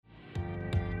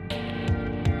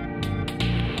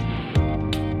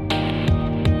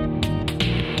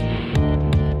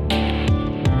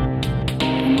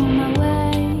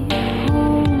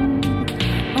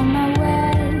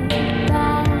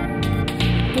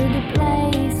the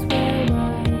place where I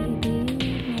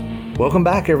belong. Welcome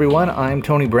back, everyone. I'm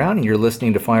Tony Brown, and you're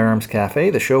listening to Firearms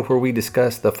Cafe, the show where we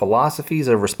discuss the philosophies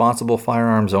of responsible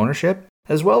firearms ownership,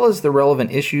 as well as the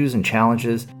relevant issues and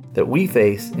challenges that we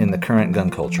face in the current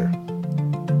gun culture.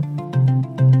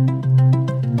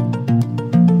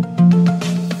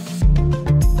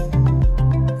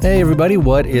 Hey everybody,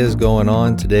 what is going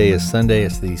on? Today is Sunday.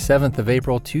 It's the 7th of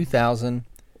April,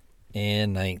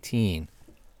 2019.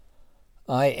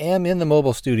 I am in the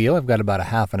mobile studio. I've got about a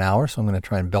half an hour, so I'm going to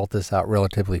try and belt this out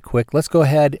relatively quick. Let's go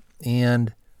ahead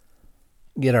and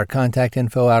get our contact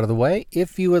info out of the way.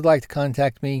 If you would like to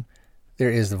contact me,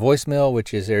 there is the voicemail,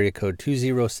 which is area code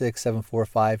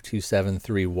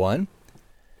 206-745-2731.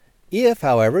 If,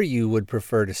 however, you would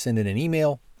prefer to send in an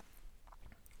email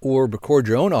or record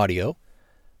your own audio,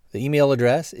 the email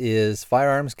address is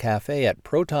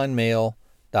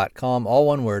firearmscafe@protonmail.com, all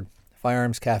one word,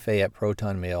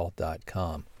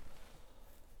 firearmscafe@protonmail.com.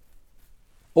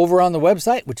 Over on the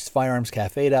website, which is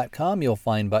firearmscafe.com, you'll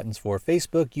find buttons for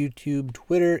Facebook, YouTube,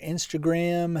 Twitter,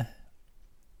 Instagram.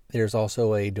 There's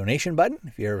also a donation button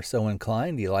if you're ever so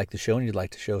inclined. You like the show and you'd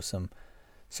like to show some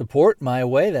support my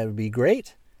way, that would be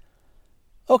great.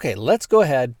 Okay, let's go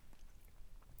ahead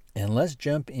and let's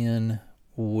jump in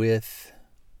with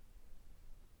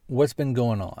what's been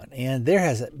going on. And there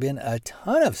has been a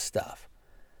ton of stuff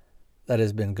that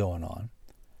has been going on.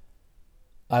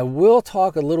 I will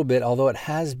talk a little bit, although it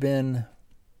has been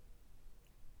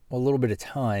a little bit of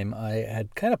time. I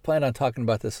had kind of planned on talking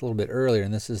about this a little bit earlier,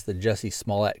 and this is the Jussie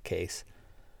Smollett case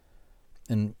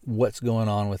and what's going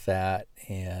on with that.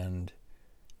 And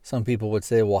some people would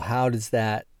say, well, how does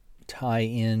that tie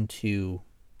into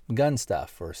gun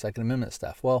stuff or Second Amendment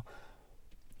stuff? Well,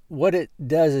 what it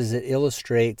does is it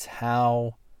illustrates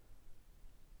how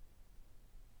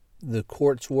the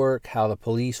courts work, how the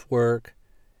police work,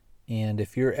 and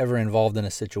if you're ever involved in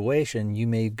a situation, you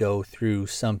may go through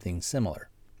something similar.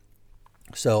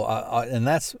 So, and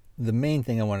that's the main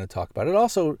thing I want to talk about. It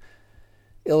also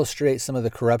illustrates some of the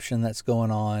corruption that's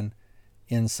going on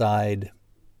inside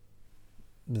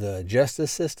the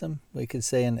justice system, we could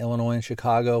say, in Illinois and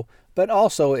Chicago. But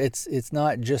also, it's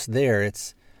not just there.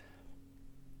 It's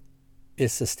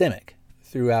systemic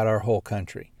throughout our whole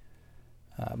country.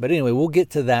 But anyway, we'll get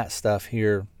to that stuff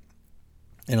here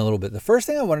in a little bit. The first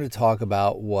thing I wanted to talk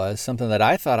about was something that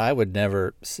I thought I would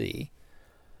never see,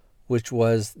 which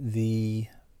was the,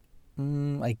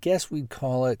 I guess we'd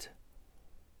call it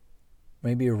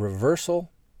maybe a reversal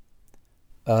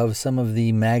of some of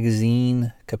the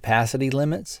magazine capacity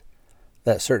limits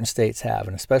that certain states have,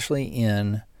 and especially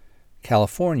in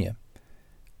California.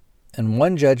 And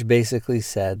one judge basically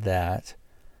said that,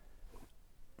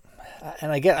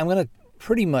 and I'm going to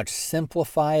pretty much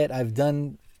simplify it. I've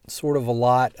done sort of a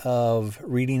lot of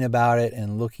reading about it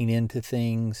and looking into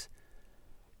things,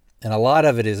 and a lot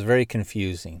of it is very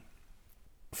confusing.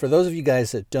 For those of you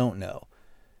guys that don't know,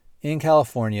 in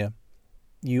California,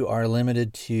 you are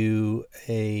limited to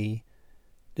a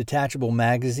detachable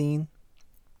magazine.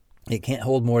 It can't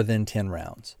hold more than 10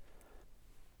 rounds.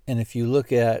 And if you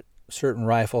look at certain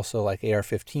rifles, so like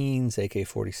AR-15s,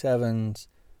 AK-47s,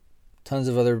 tons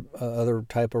of other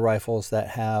type of rifles that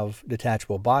have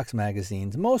detachable box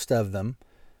magazines, most of them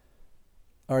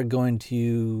are going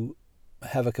to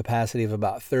have a capacity of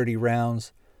about 30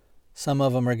 rounds. Some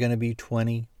of them are going to be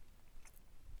 20.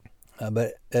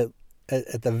 But at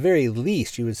the very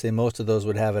least, you would say most of those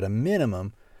would have at a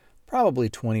minimum probably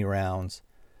 20 rounds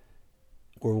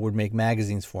or would make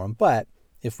magazines for them. But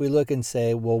if we look and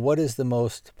say, well, what is the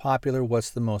most popular?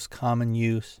 What's the most common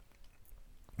use?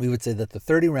 We would say that the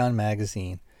 30-round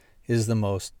magazine is the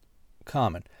most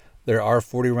common. There are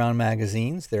 40-round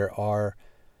magazines. There are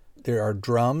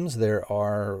drums. There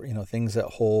are, things that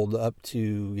hold up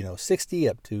to, 60,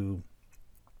 up to,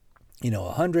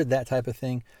 100, that type of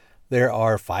thing. There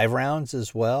are 5 rounds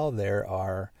as well. There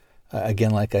are,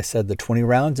 again, like I said, the 20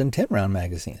 rounds and 10-round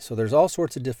magazines. So there's all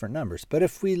sorts of different numbers. But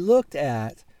if we looked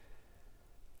at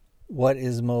what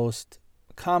is most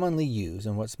commonly used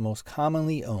and what's most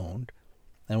commonly owned,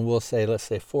 and we'll say, let's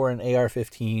say for an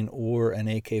AR-15 or an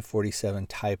AK-47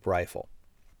 type rifle,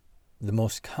 the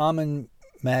most common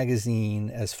magazine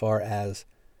as far as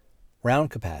round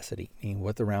capacity,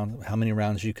 meaning how many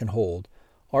rounds you can hold,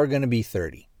 are going to be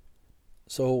 30.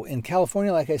 So in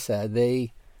California, like I said,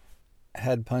 they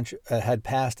had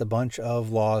passed a bunch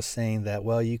of laws saying that,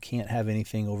 well, you can't have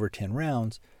anything over 10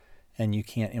 rounds, and you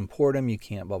can't import them, you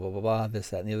can't blah, blah, blah, blah, this,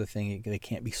 that, and the other thing. They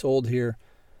can't be sold here.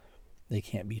 They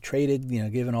can't be traded,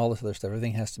 given all this other stuff.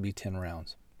 Everything has to be 10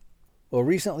 rounds. Well,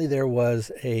 recently there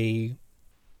was a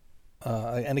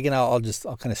and again, I'll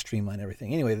kind of streamline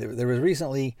everything. Anyway, there was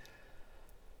recently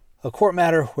a court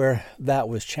matter where that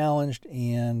was challenged,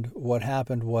 and what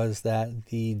happened was that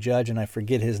the judge, and I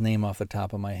forget his name off the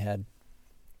top of my head,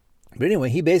 but anyway,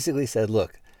 he basically said,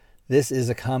 look, this is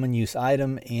a common use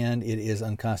item and it is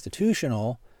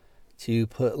unconstitutional to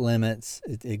put limits.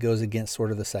 It goes against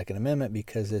sort of the Second Amendment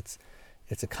because it's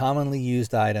a commonly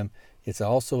used item. It's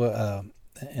also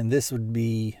and this would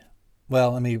be,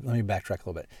 well, let me backtrack a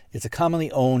little bit. It's a commonly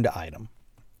owned item,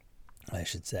 I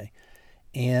should say.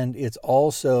 And it's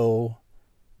also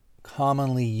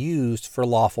commonly used for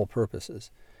lawful purposes,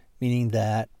 meaning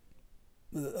that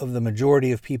of the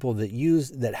majority of people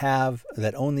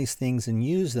that own these things and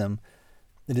use them,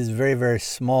 it is a very, very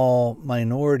small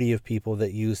minority of people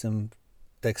that use them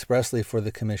expressly for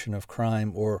the commission of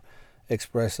crime or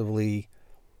expressly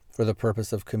for the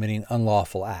purpose of committing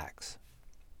unlawful acts.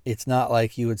 It's not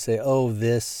like you would say, oh,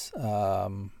 this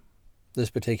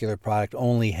particular product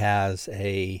only has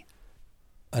a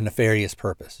nefarious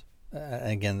purpose.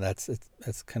 Again, that's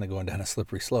kind of going down a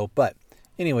slippery slope. But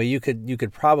anyway, you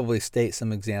could probably state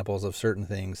some examples of certain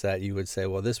things that you would say,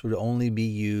 well, this would only be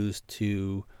used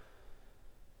to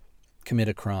commit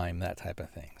a crime, that type of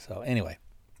thing. So anyway,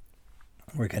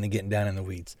 we're kind of getting down in the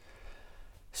weeds.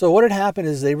 So what had happened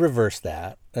is they reversed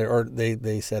that, or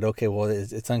they said, okay, well,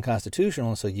 it's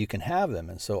unconstitutional, so you can have them.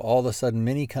 And so all of a sudden,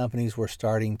 many companies were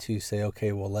starting to say,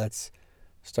 okay, well, let's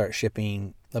start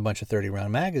shipping a bunch of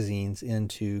 30-round magazines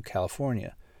into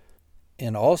California.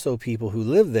 And also people who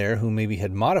live there who maybe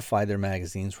had modified their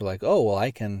magazines were like, oh, well,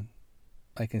 I can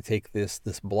take this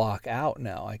block out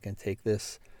now. I can take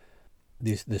this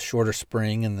shorter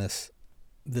spring and this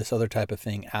other type of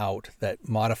thing out that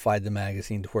modified the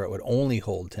magazine to where it would only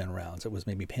hold 10 rounds. It was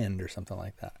maybe pinned or something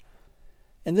like that.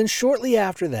 And then shortly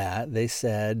after that, they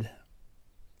said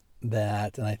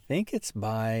that, and I think it's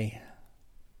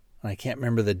I can't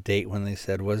remember the date when they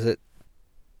said, was it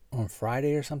on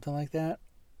Friday or something like that?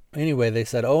 Anyway, they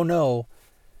said, oh no,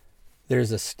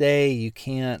 there's a stay. You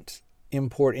can't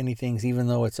import anything even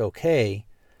though it's okay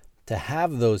to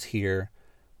have those here.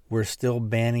 We're still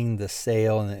banning the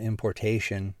sale and the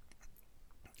importation,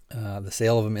 the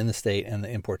sale of them in the state and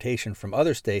the importation from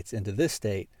other states into this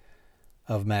state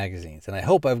of magazines. And I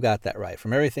hope I've got that right.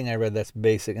 From everything I read, that's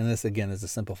basic. And this, again, is a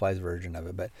simplified version of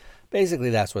it. But basically,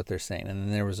 that's what they're saying. And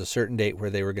then there was a certain date where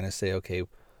they were going to say, okay,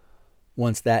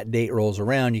 once that date rolls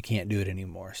around, you can't do it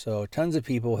anymore. So tons of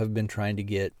people have been trying to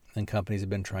get, and companies have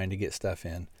been trying to get stuff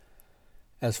in.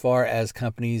 As far as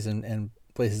companies and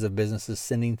places of businesses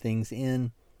sending things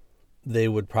in, they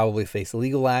would probably face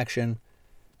legal action.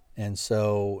 And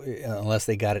so, unless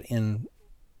they got it in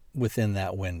within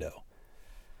that window.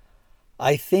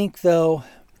 I think, though,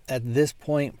 at this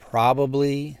point,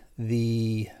 probably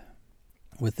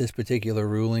with this particular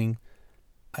ruling,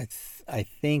 I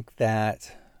think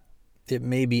that it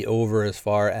may be over as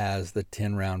far as the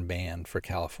 10-round ban for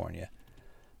California.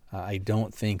 I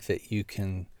don't think that you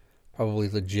can probably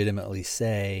legitimately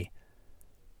say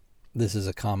this is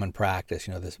a common practice.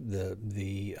 You know,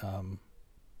 the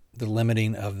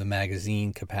limiting of the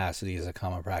magazine capacity is a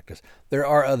common practice. There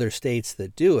are other states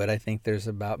that do it. I think there's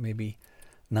about maybe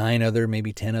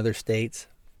 10 other states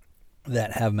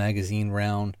that have magazine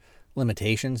round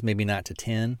limitations, maybe not to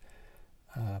 10,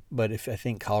 but I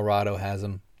think Colorado has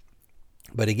them.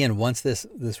 But again, once this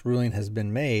ruling has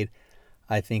been made,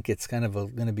 I think it's kind of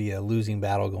going to be a losing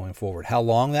battle going forward. How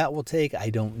long that will take, I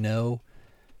don't know,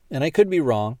 and I could be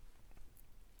wrong.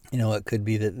 You know, it could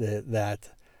be that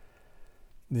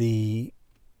the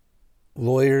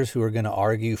lawyers who are going to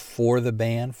argue for the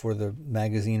ban, for the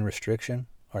magazine restriction,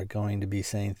 are going to be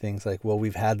saying things like, well,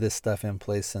 we've had this stuff in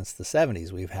place since the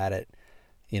 70s. We've had it,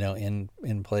 you know,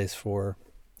 in place for,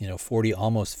 40,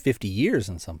 almost 50 years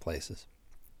in some places.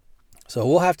 So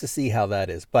we'll have to see how that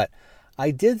is. But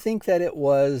I did think that it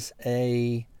was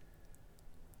a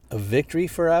victory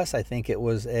for us. I think it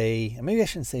was maybe I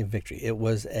shouldn't say victory. It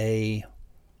was a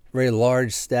very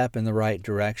large step in the right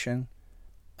direction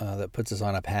that puts us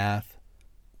on a path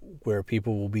where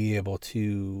people will be able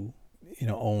to,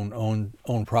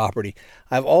 own property.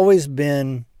 I've always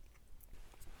been,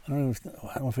 I don't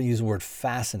know if I use the word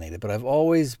fascinated, but I've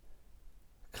always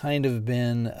kind of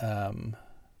been,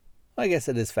 I guess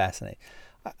it is fascinating.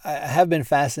 I have been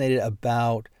fascinated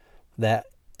about that.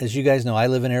 As you guys know, I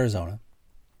live in Arizona.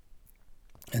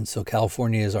 And so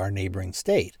California is our neighboring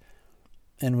state.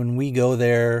 And when we go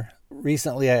there,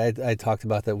 recently I talked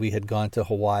about that we had gone to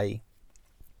Hawaii.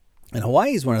 And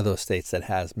Hawaii is one of those states that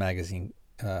has magazine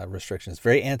restrictions.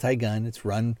 Very anti-gun. It's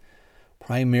run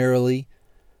primarily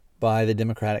by the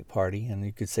Democratic Party, and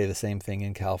you could say the same thing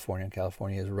in California.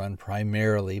 California is run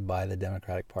primarily by the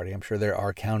Democratic Party. I'm sure there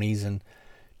are counties and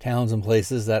towns and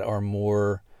places that are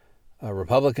more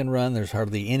Republican run. There's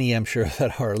hardly any, I'm sure,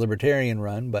 that are Libertarian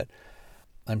run, but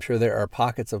I'm sure there are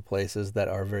pockets of places that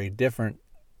are very different.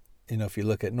 You know, if you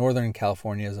look at Northern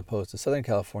California as opposed to Southern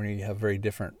California, you have very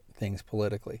different things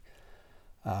politically.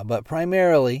 But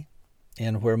primarily,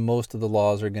 and where most of the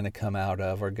laws are going to come out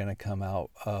of, are going to come out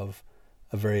of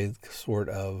a very sort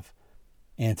of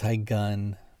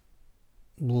anti-gun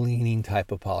leaning type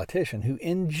of politician who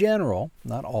in general,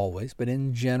 not always, but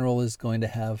in general is going to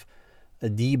have a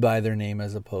D by their name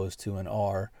as opposed to an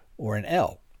R or an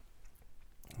L.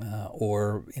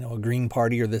 Or, you know, a Green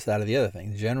Party or this, that, or the other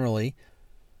thing. Generally,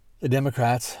 the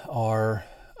Democrats are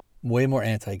way more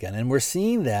anti-gun. And we're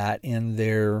seeing that in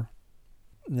their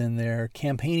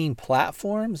campaigning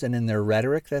platforms and in their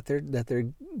rhetoric that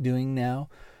they're doing now.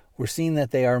 We're seeing that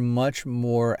they are much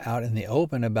more out in the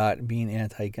open about being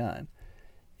anti-gun.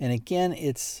 And again,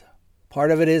 part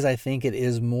of it is, I think it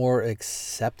is more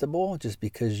acceptable just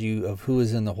because of who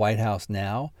is in the White House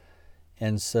now.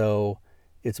 And so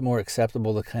it's more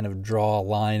acceptable to kind of draw a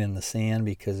line in the sand,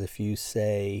 because if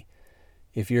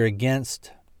you're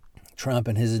against Trump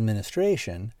and his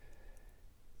administration,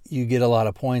 you get a lot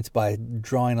of points by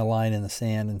drawing a line in the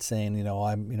sand and saying,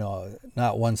 I'm,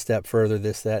 not one step further,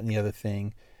 this, that, and the other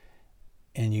thing.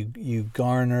 And you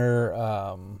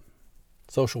garner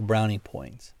social brownie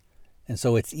points. And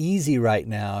so it's easy right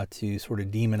now to sort of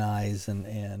demonize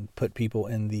and put people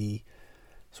in the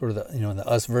sort of the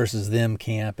us versus them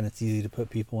camp, and it's easy to put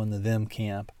people in the them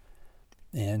camp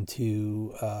and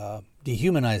to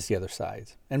dehumanize the other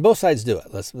sides. And both sides do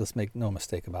it. Let's make no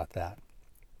mistake about that.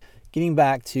 Getting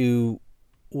back to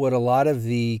what a lot of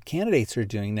the candidates are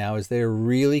doing now is they're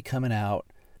really coming out,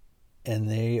 and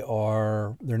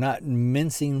they're not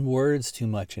mincing words too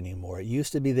much anymore. It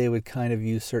used to be they would kind of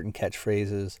use certain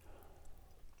catchphrases,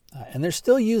 and they're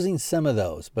still using some of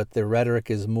those, but their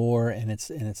rhetoric is more, and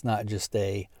it's not just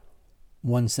a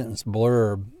one sentence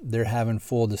blurb. They're having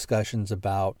full discussions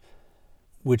about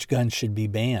which guns should be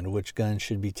banned, which guns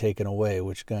should be taken away,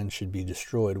 which guns should be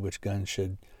destroyed, which guns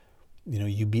should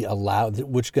you be allowed,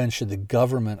 which guns should the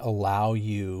government allow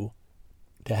you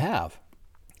to have.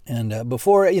 And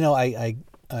before I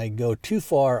go too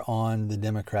far on the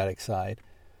Democratic side,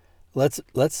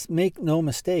 let's make no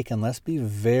mistake, and let's be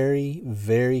very,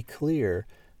 very clear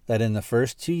that in the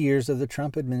first 2 years of the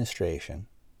Trump administration,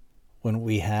 when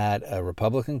we had a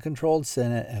Republican-controlled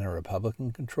Senate and a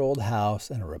Republican-controlled House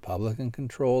and a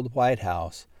Republican-controlled White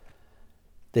House,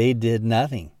 they did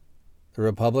nothing. The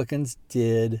Republicans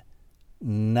did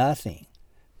nothing.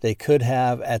 They could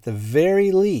have, at the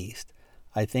very least,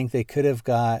 I think they could have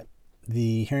got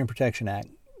the Hearing Protection Act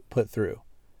put through.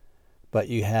 But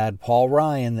you had Paul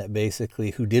Ryan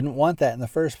who didn't want that in the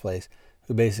first place,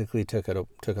 who basically took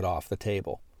it off the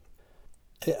table.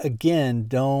 Again,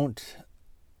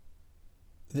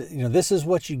 this is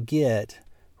what you get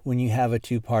when you have a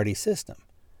two-party system.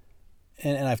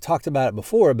 And I've talked about it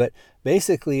before, but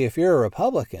basically if you're a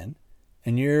Republican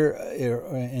and you're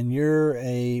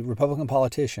a Republican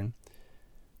politician,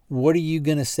 what are you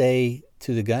going to say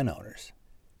to the gun owners?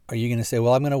 Are you going to say,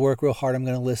 well, I'm going to work real hard, I'm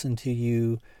going to listen to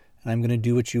you, and I'm going to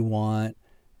do what you want,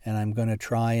 and I'm going to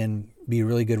try and be a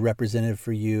really good representative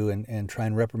for you and try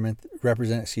and represent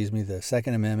the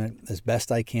Second Amendment as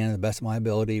best I can, the best of my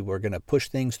ability. We're going to push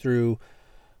things through.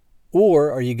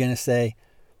 Or are you going to say,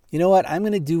 you know what, I'm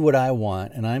going to do what I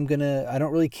want, and I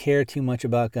don't really care too much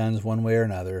about guns one way or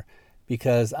another,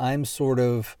 because I'm sort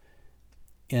of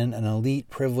in an elite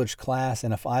privileged class,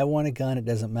 and if I want a gun, it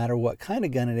doesn't matter what kind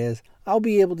of gun it is, I'll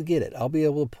be able to get it. I'll be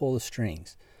able to pull the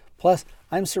strings. Plus,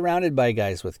 I'm surrounded by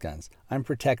guys with guns. I'm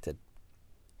protected.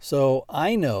 So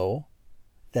I know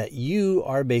that you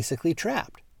are basically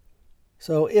trapped.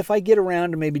 So if I get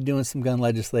around to maybe doing some gun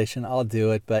legislation, I'll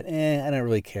do it, but I don't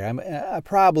really care. I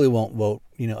probably won't vote,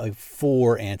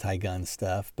 for anti-gun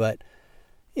stuff, but,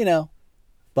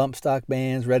 bump stock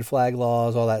bans, red flag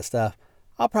laws, all that stuff,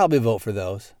 I'll probably vote for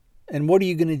those. And what are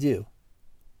you going to do?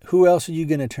 Who else are you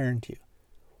going to turn to?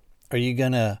 Are you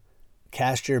going to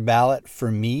cast your ballot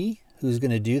for me, who's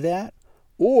going to do that?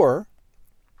 Or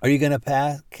are you going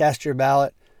to cast your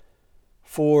ballot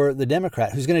for the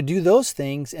Democrat, who's going to do those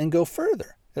things and go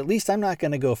further? At least I'm not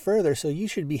going to go further, so you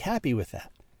should be happy with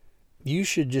that. You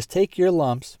should just take your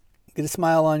lumps, get a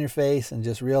smile on your face, and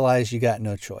just realize you got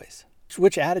no choice.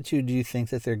 Which attitude do you think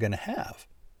that they're going to have?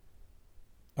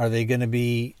 Are they going to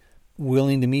be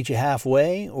willing to meet you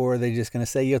halfway, or are they just going to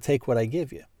say, you'll take what I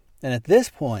give you? And at this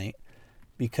point,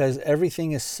 because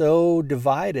everything is so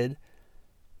divided,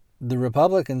 the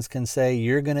Republicans can say,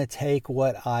 you're going to take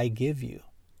what I give you.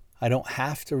 I don't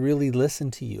have to really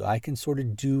listen to you. I can sort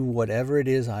of do whatever it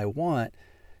is I want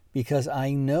because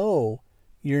I know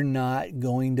you're not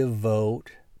going to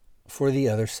vote for the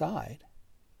other side.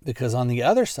 Because on the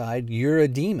other side, you're a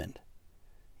demon.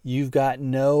 You've got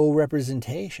no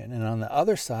representation. And on the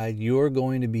other side, you're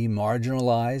going to be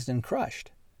marginalized and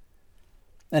crushed.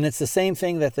 And it's the same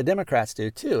thing that the Democrats do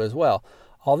too, as well.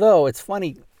 Although it's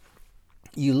funny,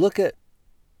 you look at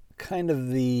kind of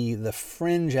the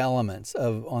fringe elements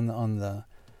of on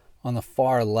the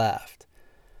far left,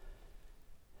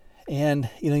 and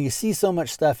you see so much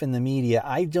stuff in the media.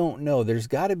 I don't know. There's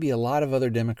got to be a lot of other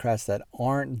Democrats that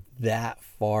aren't that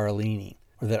far leaning,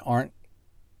 or that aren't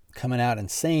coming out and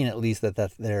saying at least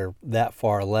that they're that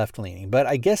far left leaning. But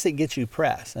I guess it gets you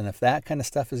press, and if that kind of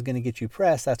stuff is going to get you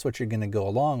press, that's what you're going to go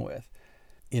along with.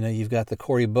 You've got the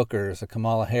Cory Bookers, the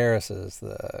Kamala Harrises,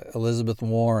 the Elizabeth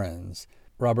Warrens,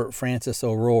 Robert Francis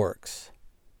O'Rourke's,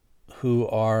 who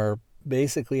are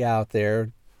basically out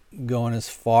there going as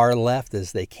far left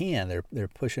as they can. They're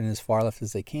pushing as far left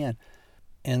as they can.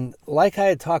 And like I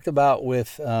had talked about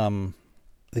with the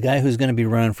guy who's going to be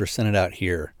running for Senate out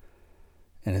here,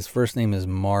 and his first name is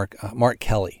Mark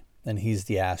Kelly, and he's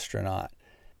the astronaut,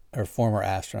 or former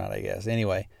astronaut, I guess.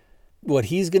 Anyway, what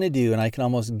he's going to do, and I can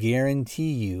almost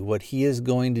guarantee you what he is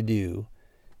going to do,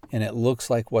 and it looks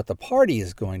like what the party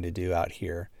is going to do out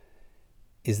here,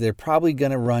 is they're probably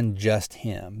going to run just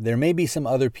him. There may be some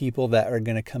other people that are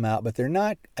going to come out, but they're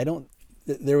not.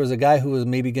 There was a guy who was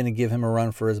maybe going to give him a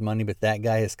run for his money, but that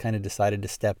guy has kind of decided to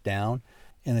step down.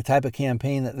 And the type of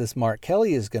campaign that this Mark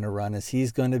Kelly is going to run is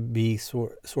he's going to be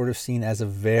sort of seen as a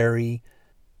very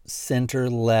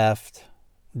center-left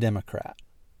Democrat.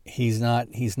 He's not,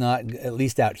 at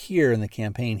least out here in the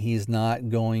campaign, he's not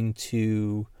going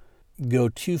to go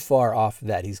too far off of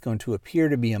that. He's going to appear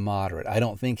to be a moderate. I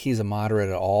don't think he's a moderate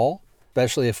at all,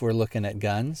 especially if we're looking at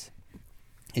guns,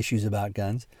 issues about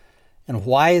guns. And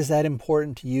why is that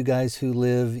important to you guys who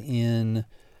live in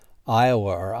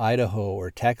Iowa or Idaho or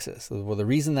Texas? Well, the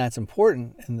reason that's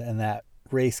important and that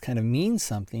race kind of means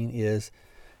something is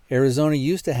Arizona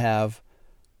used to have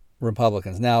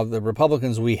Republicans. Now, the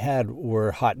Republicans we had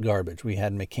were hot garbage. We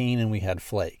had McCain and we had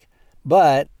Flake.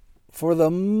 But for the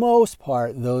most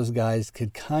part, those guys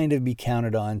could kind of be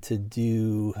counted on to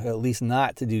do, at least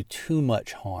not to do too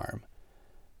much harm,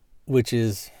 which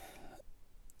is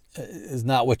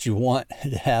not what you want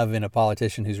to have in a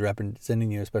politician who's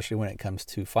representing you, especially when it comes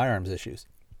to firearms issues.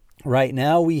 Right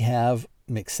now we have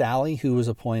McSally, who was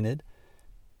appointed,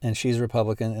 and she's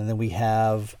Republican, and then we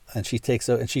have, and she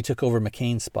took over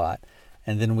McCain's spot,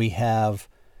 and then we have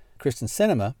Kristen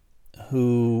Sinema,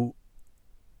 who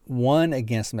won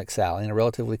against McSally in a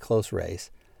relatively close race,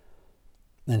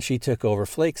 and she took over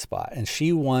Flake's spot, and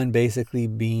she won basically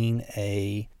being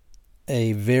a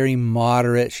very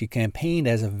moderate. She campaigned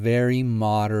as a very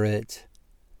moderate,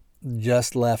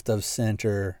 just left of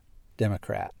center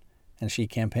Democrat, and she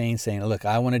campaigned saying, "Look,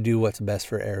 I want to do what's best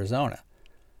for Arizona.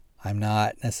 I'm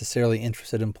not necessarily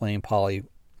interested in playing party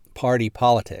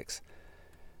politics.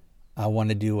 I want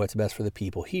to do what's best for the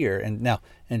people here."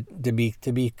 And to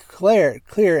be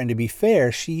clear and to be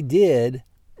fair, she did.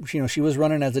 She was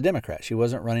running as a Democrat. She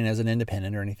wasn't running as an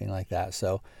independent or anything like that.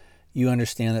 So you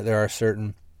understand that there are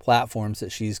certain platforms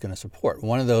that she's going to support.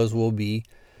 One of those will be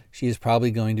she is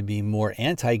probably going to be more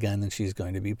anti-gun than she's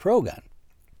going to be pro-gun.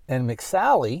 And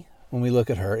McSally, when we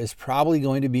look at her, is probably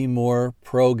going to be more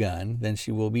pro-gun than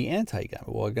she will be anti-gun.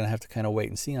 But we're going to have to kind of wait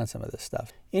and see on some of this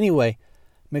stuff. Anyway,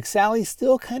 McSally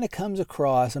still kind of comes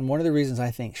across, and one of the reasons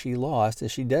I think she lost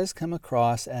is she does come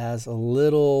across as a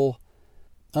little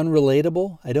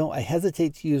unrelatable. I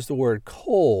hesitate to use the word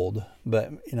cold,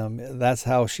 but that's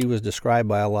how she was described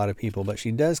by a lot of people. But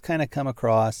she does kind of come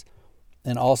across,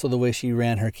 and also the way she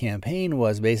ran her campaign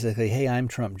was basically, hey, I'm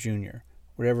Trump Jr.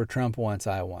 Whatever Trump wants,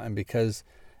 I want.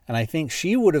 And I think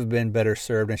she would have been better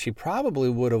served, and she probably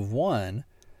would have won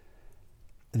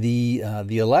the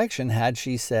election had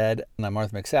she said, I'm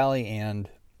Martha McSally, and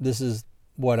this is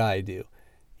what I do.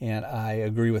 And I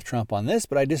agree with Trump on this,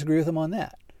 but I disagree with him on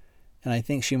that. And I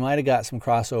think she might have got some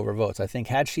crossover votes. I think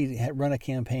had she run a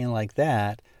campaign like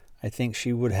that, I think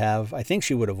she would have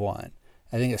won.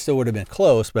 I think it still would have been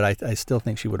close, but I still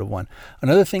think she would have won.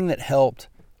 Another thing that helped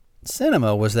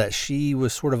Sinema was that she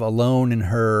was sort of alone in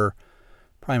her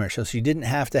primary. So she didn't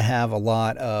have to have a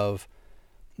lot of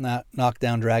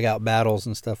knockdown, drag-out battles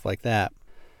and stuff like that.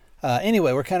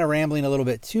 Anyway, we're kind of rambling a little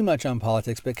bit too much on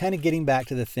politics, but kind of getting back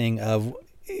to the thing of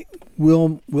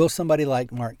will somebody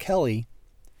like Mark Kelly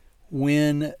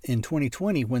when in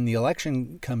 2020, when the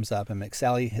election comes up and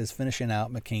McSally is finishing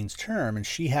out McCain's term and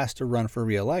she has to run for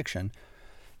re-election.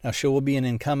 Now, she will be an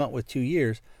incumbent with 2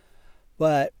 years,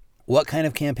 but what kind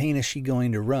of campaign is she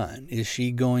going to run? Is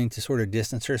she going to sort of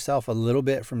distance herself a little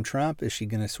bit from Trump? Is she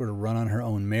going to sort of run on her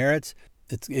own merits?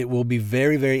 It will be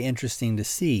very, very interesting to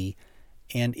see.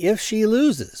 And if she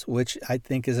loses, which I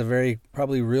think is a very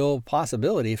probably real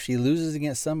possibility, if she loses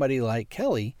against somebody like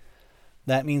Kelly,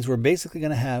 that means we're basically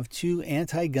going to have two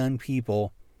anti-gun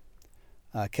people.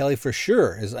 Kelly for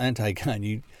sure is anti-gun.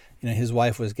 You know, his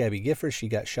wife was Gabby Giffords. She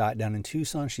got shot down in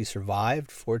Tucson. She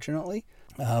survived, fortunately.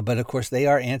 But of course, they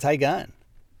are anti-gun.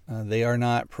 They are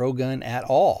not pro-gun at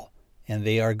all, and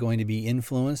they are going to be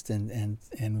influenced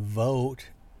and vote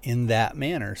in that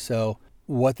manner. So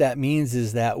what that means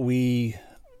is that we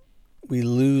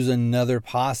lose another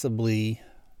possibly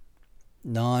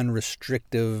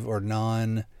non-restrictive or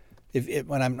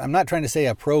when I'm not trying to say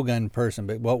a pro-gun person,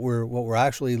 but what we're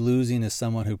actually losing is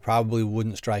someone who probably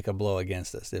wouldn't strike a blow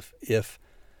against us if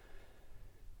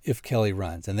Kelly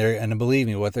runs. And believe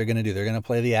me, what they're going to do, they're going to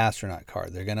play the astronaut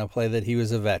card. They're going to play that he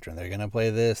was a veteran. They're going to play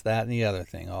this, that, and the other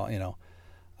thing.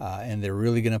 And they're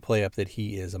really going to play up that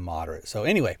he is a moderate. So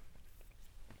anyway,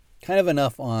 kind of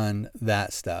enough on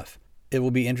that stuff. It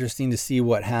will be interesting to see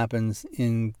what happens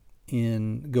in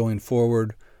going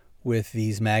forward with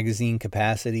these magazine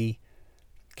capacity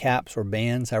caps or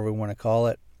bans, however we want to call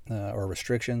it, or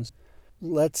restrictions.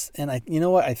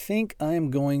 I think I'm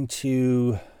going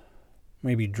to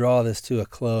maybe draw this to a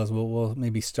close. We'll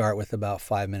maybe start with about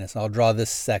 5 minutes. I'll draw this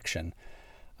section.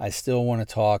 I still want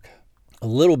to talk a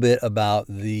little bit about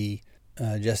the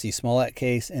Jussie Smollett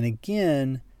case. And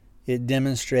again, it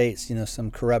demonstrates,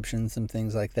 some corruption, some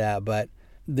things like that. But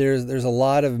there's a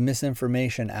lot of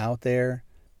misinformation out there.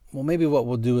 Well, maybe what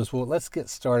we'll do is let's get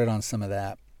started on some of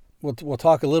that. We'll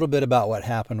talk a little bit about what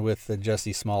happened with the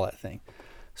Jussie Smollett thing.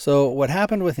 So what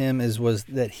happened with him was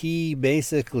that he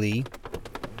basically,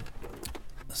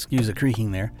 excuse the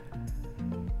creaking there.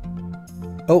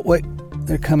 Oh wait,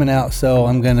 they're coming out. So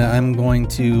I'm going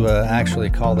to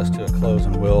actually call this to a close,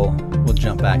 and we'll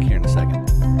jump back here in a second.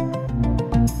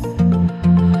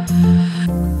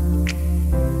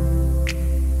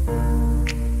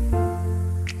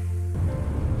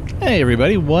 Hey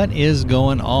everybody, what is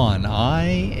going on? I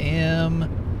am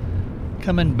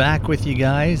coming back with you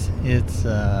guys. It's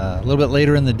a little bit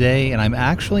later in the day, and I'm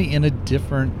actually in a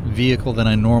different vehicle than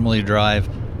I normally drive.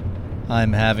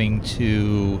 I'm having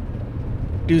to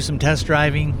do some test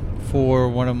driving for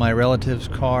one of my relatives'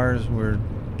 cars. We're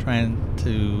trying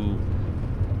to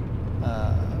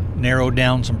narrow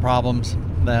down some problems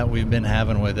that we've been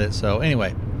having with it. So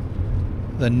anyway,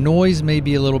 the noise may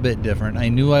be a little bit different. I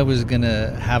knew I was going to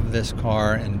have this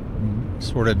car and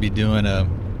sort of be doing a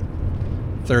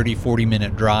 30-40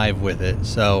 minute drive with it.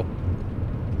 So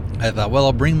I thought, well,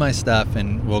 I'll bring my stuff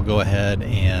and we'll go ahead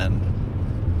and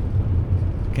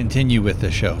continue with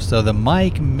the show. So the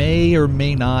mic may or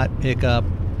may not pick up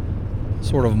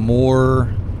sort of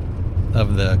more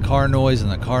of the car noise,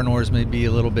 and the car noise may be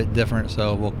a little bit different.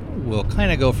 So we'll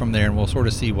kind of go from there, and we'll sort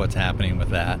of see what's happening with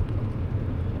that.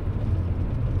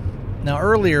 Now,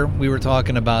 earlier we were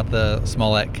talking about the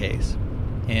Smollett case,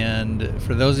 and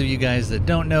for those of you guys that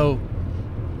don't know,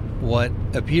 what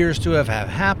appears to have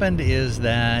happened is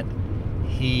that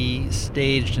he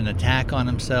staged an attack on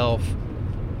himself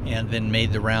and then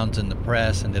made the rounds in the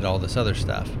press and did all this other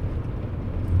stuff.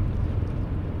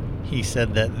 He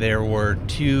said that there were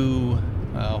two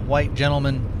white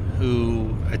gentlemen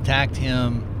who attacked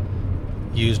him,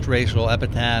 used racial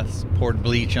epithets, poured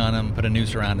bleach on him, put a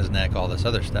noose around his neck, all this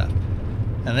other stuff.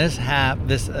 And this happened,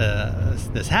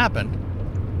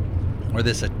 or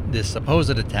this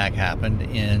supposed attack happened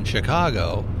in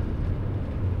Chicago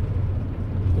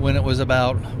when it was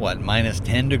about minus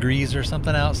 10 degrees or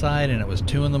something outside, and it was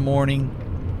 2 a.m.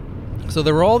 So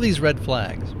there were all these red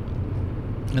flags.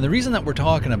 And the reason that we're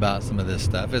talking about some of this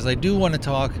stuff is I do want to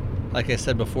talk, like I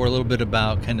said before, a little bit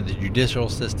about kind of the judicial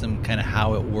system, kind of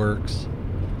how it works.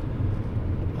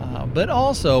 But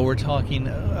also we're talking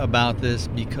about this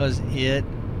because it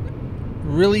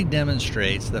really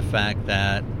demonstrates the fact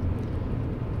that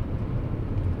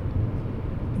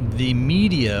the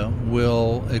media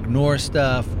will ignore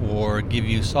stuff or give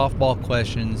you softball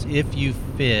questions if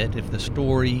the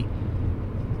story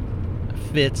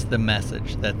fits the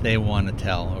message that they want to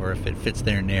tell, or if it fits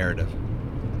their narrative,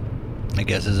 I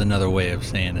guess is another way of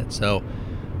saying it. So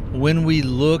when we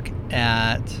look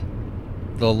at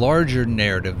the larger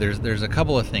narrative, there's a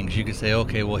couple of things. You could say,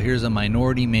 okay, well, here's a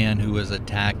minority man who was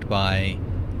attacked by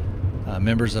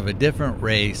members of a different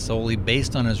race solely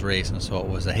based on his race, and so it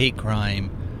was a hate crime.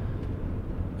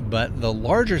 But the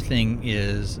larger thing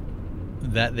is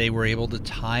that they were able to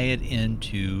tie it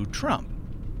into Trump.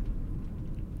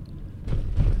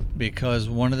 Because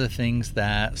one of the things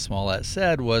that Smollett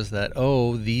said was that,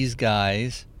 oh, these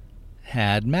guys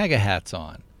had MAGA hats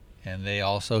on. And they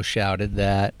also shouted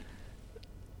that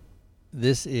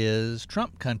this is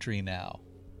Trump country now.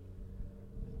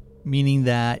 Meaning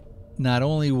that not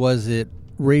only was it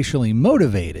racially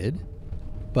motivated,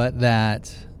 but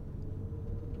that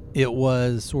it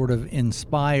was sort of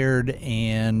inspired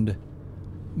and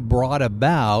brought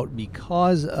about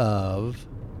because of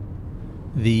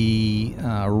the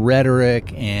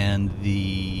rhetoric and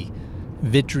the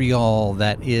vitriol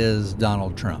that is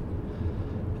Donald Trump.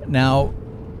 Now,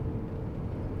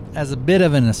 as a bit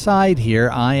of an aside here,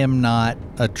 I am not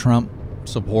a Trump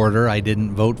supporter. I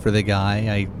didn't vote for the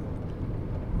guy.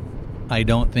 I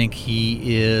don't think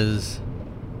he is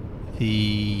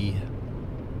the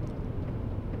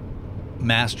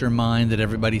mastermind that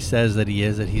everybody says that he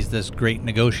is, that he's this great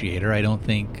negotiator. I don't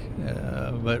think,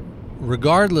 but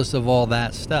regardless of all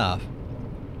that stuff,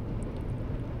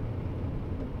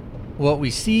 what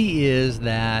we see is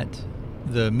that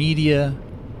the media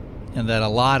and that a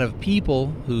lot of people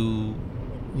who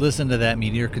listen to that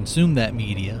media or consume that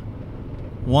media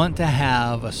want to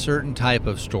have a certain type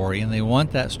of story, and they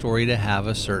want that story to have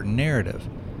a certain narrative.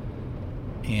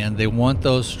 And they want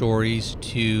those stories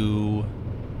to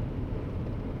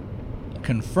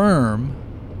confirm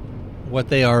what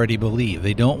they already believe.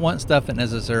 They don't want stuff that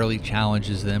necessarily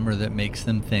challenges them or that makes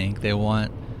them think. They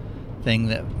want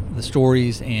the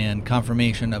stories and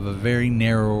confirmation of a very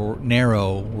narrow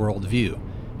worldview.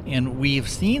 And we've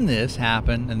seen this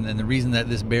happen, and the reason that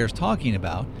this bears talking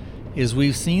about is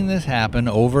we've seen this happen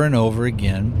over and over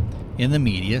again in the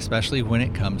media, especially when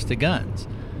it comes to guns.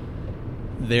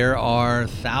 There are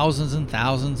thousands and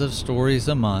thousands of stories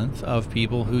a month of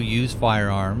people who use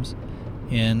firearms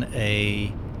in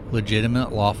a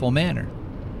legitimate, lawful manner.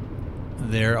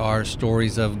 There are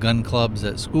stories of gun clubs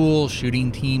at schools,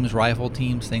 shooting teams, rifle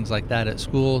teams, things like that at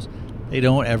schools. They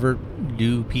don't ever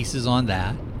do pieces on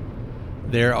that.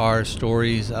 There are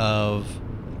stories of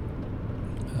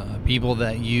people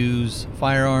that use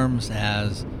firearms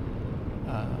as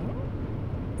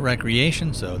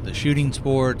recreation, so the shooting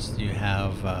sports, you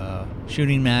have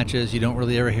shooting matches, you don't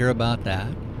really ever hear about that.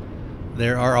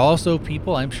 There are also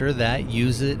people, I'm sure, that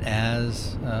use it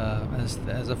as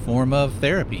a form of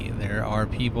therapy. There are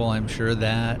people, I'm sure,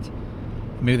 that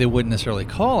maybe they wouldn't necessarily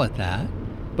call it that,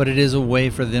 but it is a way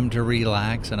for them to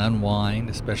relax and unwind,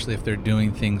 especially if they're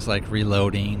doing things like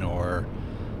reloading or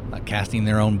casting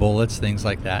their own bullets, things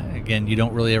like that. Again, you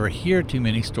don't really ever hear too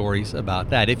many stories about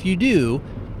that. If you do,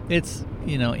 it's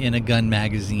in a gun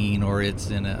magazine, or it's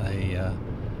in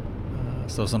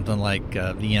so something like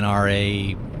the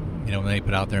NRA, when they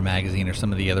put out their magazine, or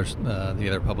some of the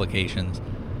other publications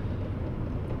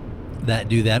that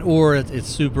do that, or it's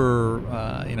super,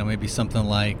 maybe something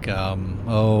like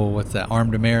what's that,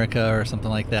 Armed America or something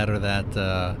like that, or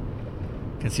that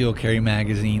Concealed Carry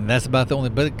magazine. That's about the only.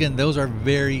 But again, those are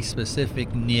very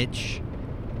specific niche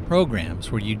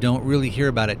programs where you don't really hear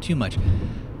about it too much.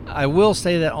 I will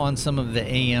say that on some of the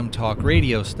AM talk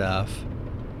radio stuff,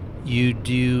 you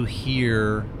do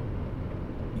hear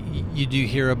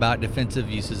about defensive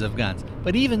uses of guns.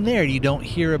 But even there, you don't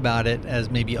hear about it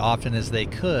as maybe often as they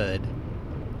could.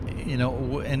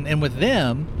 And with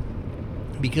them,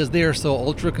 because they are so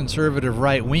ultra-conservative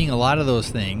right-wing, a lot of those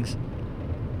things,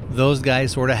 those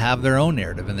guys sort of have their own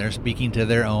narrative, and they're speaking to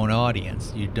their own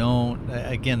audience.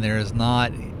 There is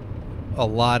not a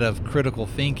lot of critical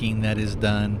thinking that is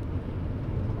done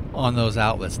on those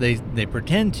outlets. They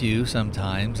pretend to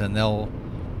sometimes, and they'll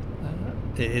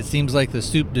it seems like the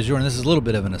soup du jour, and this is a little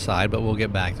bit of an aside, but we'll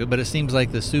get back to it, but it seems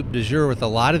like the soup du jour with a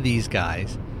lot of these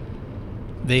guys,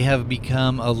 they have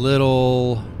become a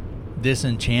little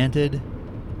disenchanted.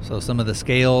 So some of the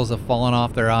scales have fallen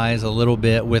off their eyes a little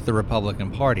bit with the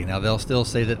Republican Party. Now, they'll still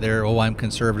say that I'm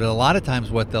conservative. A lot of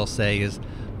times what they'll say is,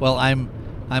 well, I'm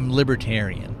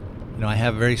libertarian. I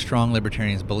have very strong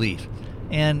libertarian belief.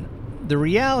 And the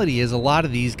reality is a lot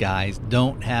of these guys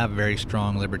don't have very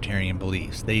strong libertarian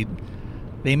beliefs.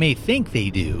 They may think they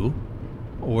do,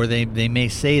 or they may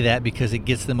say that because it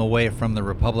gets them away from the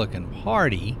Republican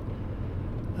Party,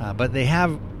 but they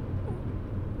have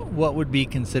what would be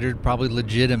considered probably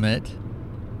legitimate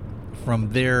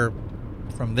from their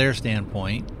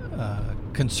standpoint,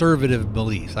 conservative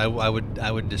beliefs. I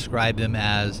would describe them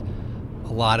as,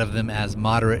 a lot of them as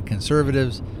moderate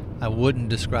conservatives. I wouldn't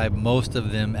describe most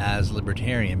of them as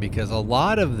libertarian, because a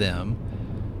lot of them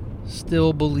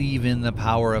still believe in the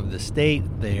power of the state.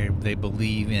 They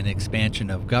believe in expansion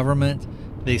of government.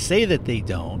 They say that they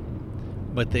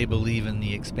don't, but they believe in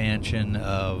the expansion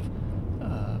of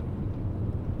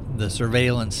the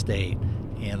surveillance state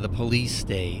and the police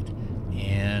state,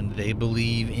 and they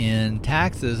believe in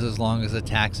taxes as long as the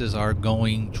taxes are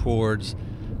going towards,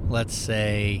 let's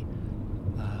say,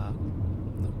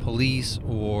 police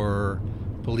or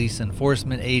police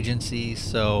enforcement agencies,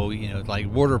 so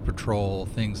like Border Patrol,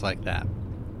 things like that,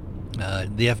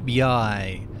 the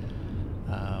FBI,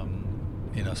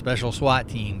 special SWAT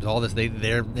teams, all this. They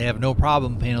have no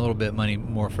problem paying a little bit of money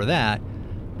more for that.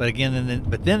 But again,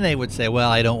 then they would say, well,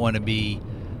 I don't want to be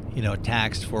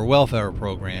taxed for welfare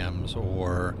programs,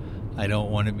 or I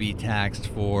don't want to be taxed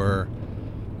for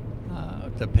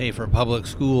to pay for public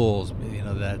schools,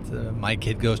 that my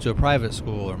kid goes to a private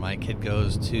school, or my kid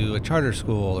goes to a charter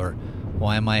school, or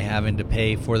why am I having to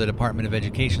pay for the Department of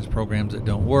Education's programs that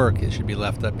don't work? It should be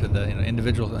left up to the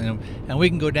individuals, and we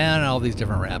can go down all these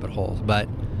different rabbit holes, but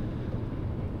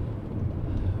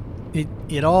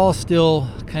it all still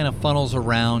kind of funnels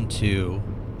around to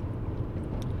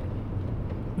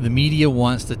the media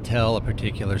wants to tell a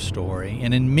particular story,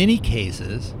 and in many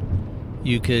cases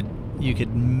you could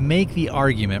make the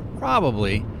argument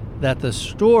probably that the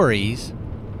stories,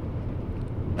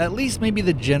 at least maybe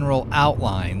the general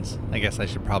outlines, I guess I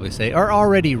should probably say, are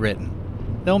already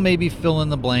written. They'll maybe fill in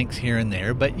the blanks here and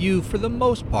there, but for the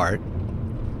most part,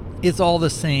 it's all the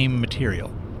same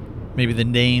material. Maybe the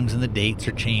names and the dates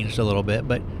are changed a little bit,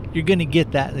 but you're going to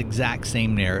get that exact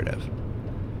same narrative.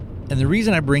 And the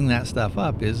reason I bring that stuff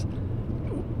up is,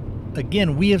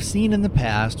 again, we have seen in the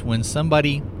past when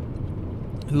somebody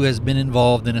who has been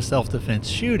involved in a self-defense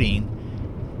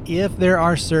shooting, if there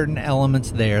are certain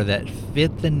elements there that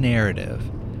fit the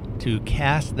narrative to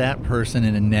cast that person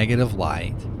in a negative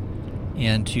light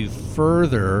and to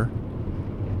further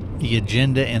the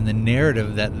agenda and the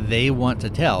narrative that they want to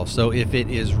tell. So if it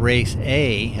is race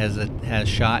A has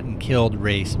shot and killed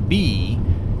race B,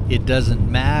 it doesn't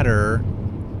matter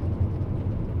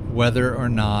whether or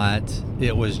not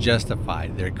it was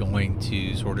justified. They're going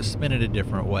to sort of spin it a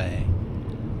different way.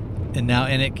 And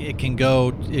it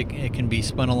can be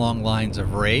spun along lines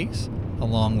of race,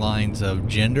 along lines of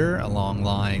gender, along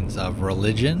lines of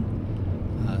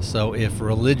religion. So if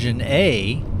religion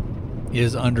A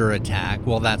is under attack,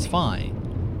 well, that's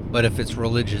fine. But if it's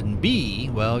religion B,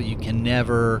 well, you can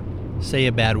never say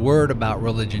a bad word about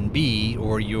religion B,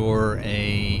 or you're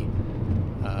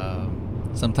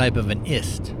some type of an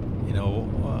ist,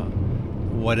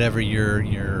 whatever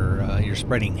you're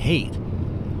spreading hate.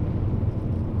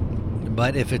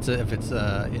 But if it's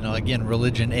again,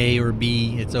 religion A or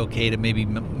B, it's okay to maybe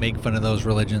make fun of those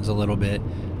religions a little bit.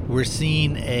 We're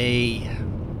seeing a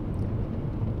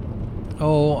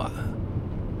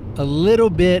little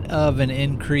bit of an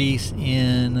increase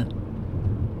in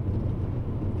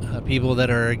people that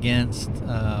are against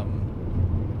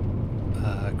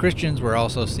Christians. We're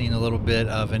also seeing a little bit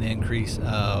of an increase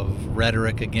of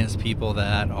rhetoric against people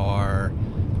that are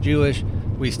Jewish.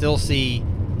 We still see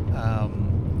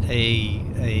a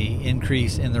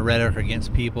increase in the rhetoric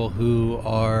against people who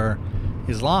are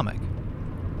Islamic.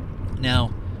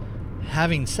 Now,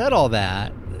 having said all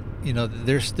that,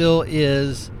 there still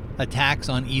is attacks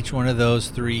on each one of those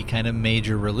three kind of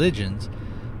major religions,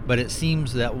 but it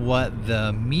seems that what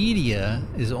the media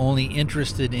is only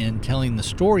interested in telling the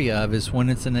story of is when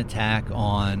it's an attack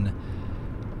on,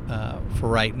 for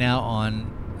right now,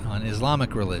 on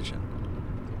Islamic religion.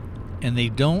 And they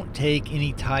don't take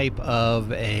any type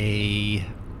of a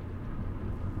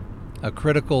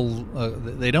critical,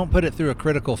 they don't put it through a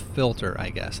critical filter,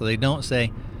 I guess. So they don't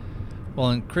say,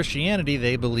 well, in Christianity,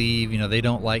 they believe, they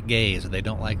don't like gays, or they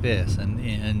don't like this. And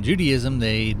in Judaism,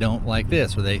 they don't like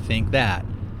this, or they think that.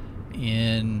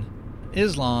 In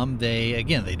Islam, they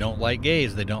don't like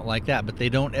gays, they don't like that, but they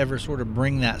don't ever sort of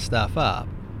bring that stuff up.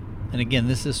 And again,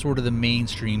 this is sort of the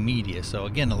mainstream media. So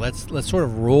again, let's sort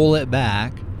of roll it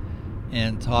back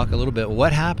and talk a little bit.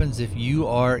 What happens if you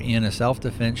are in a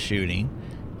self-defense shooting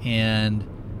and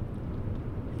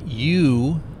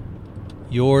your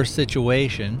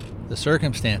situation, the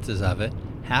circumstances of it,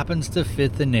 happens to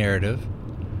fit the narrative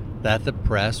that the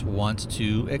press wants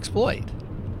to exploit?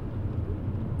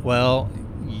 Well,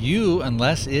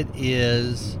 unless it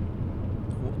is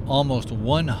almost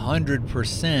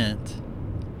 100%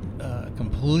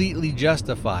 completely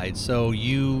justified, so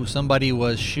somebody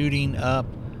was shooting up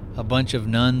a bunch of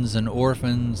nuns and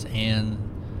orphans, and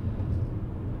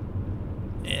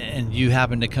you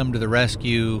happen to come to the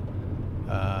rescue,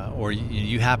 or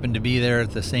you happen to be there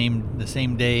at the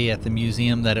same day at the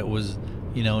museum that it was,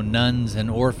 Nuns and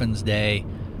Orphans Day,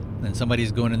 and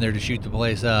somebody's going in there to shoot the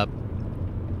place up,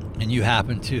 and you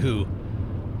happen to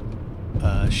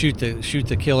shoot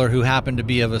the killer who happened to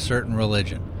be of a certain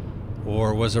religion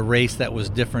or was a race that was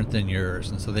different than yours,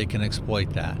 and so they can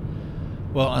exploit that.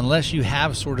 Well, unless you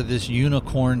have sort of this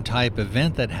unicorn type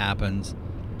event that happens,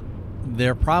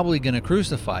 they're probably going to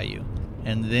crucify you,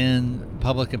 and then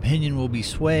public opinion will be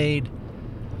swayed.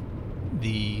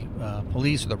 The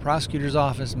police or the prosecutor's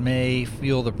office may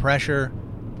feel the pressure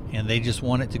and they just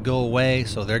want it to go away,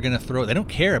 so they're going to they don't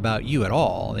care about you at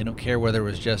all. They don't care whether it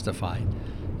was justified.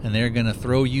 And they're going to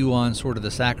throw you on sort of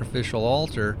the sacrificial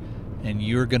altar, and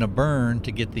you're going to burn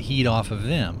to get the heat off of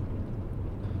them.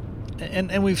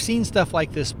 And we've seen stuff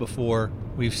like this before.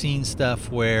 We've seen stuff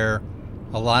where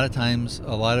a lot of times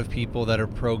a lot of people that are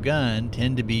pro-gun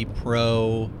tend to be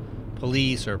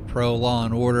pro-police or pro-law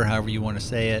and order, however you want to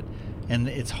say it. And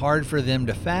it's hard for them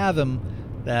to fathom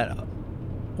that,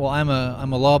 well, I'm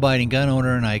a law-abiding gun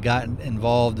owner, and I got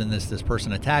involved in this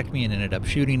person attacked me and ended up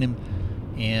shooting him,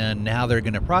 and now they're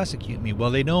going to prosecute me. Well,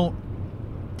 they don't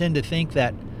tend to think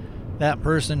that that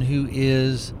person who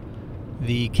is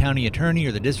the county attorney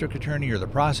or the district attorney or the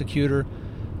prosecutor,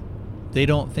 they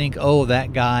don't think, oh,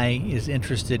 that guy is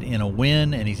interested in a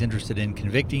win and he's interested in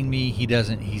convicting me.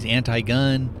 He's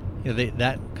anti-gun.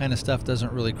 That kind of stuff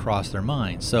doesn't really cross their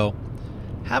mind. So,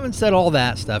 having said all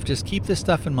that stuff, just keep this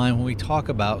stuff in mind when we talk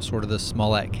about sort of the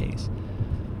Smollett case.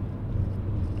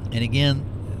 And again,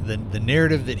 the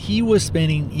narrative that he was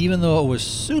spinning, even though it was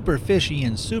super fishy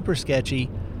and super sketchy,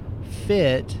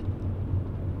 fit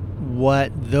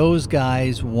what those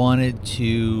guys wanted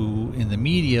to, in the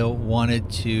media, wanted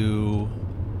to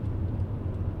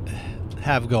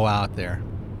have go out there.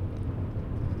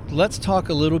 Let's talk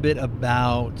a little bit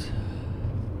about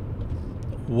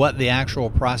what the actual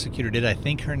prosecutor did. I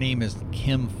think her name is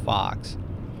Kim Foxx.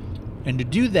 And to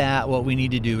do that, what we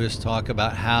need to do is talk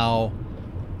about how,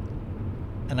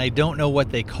 and I don't know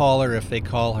what they call her, if they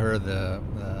call her the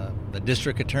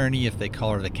district attorney, if they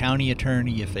call her the county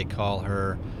attorney, if they call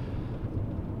her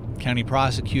county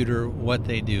prosecutor, what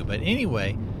they do. But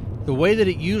anyway, the way that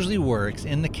it usually works,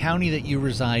 in the county that you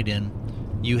reside in,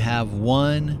 you have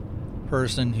one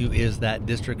person who is that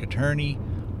district attorney,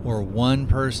 or one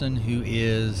person who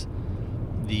is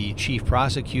the chief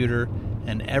prosecutor,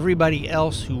 and everybody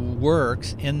else who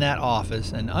works in that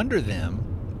office and under them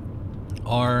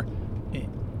are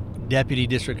deputy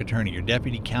district attorney or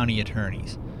deputy county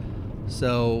attorneys.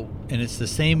 So, and it's the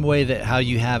same way that how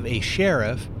you have a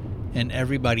sheriff and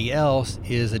everybody else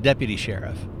is a deputy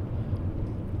sheriff.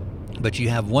 But you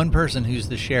have one person who's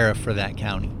the sheriff for that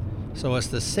county. So it's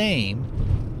the same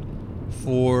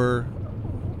for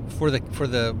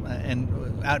the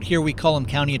and out here we call them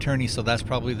county attorneys, so that's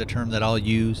probably the term that I'll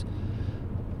use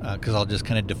because I'll just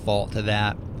kind of default to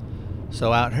that.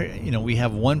 So out here, we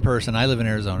have one person. I live in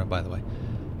Arizona, by the way.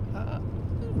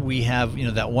 We have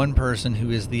that one person who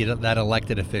is that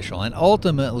elected official, and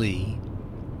ultimately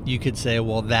you could say,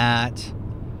 well, that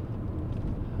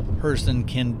person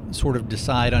can sort of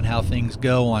decide on how things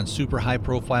go on super high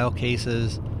profile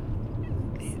cases.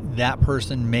 That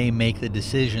person may make the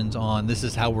decisions on this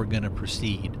is how we're going to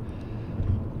proceed.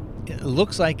 It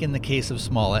looks like in the case of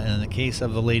Smollett and in the case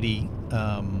of the lady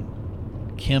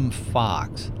Kim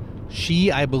Foxx,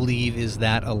 she, I believe, is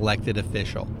that elected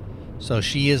official. So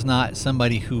she is not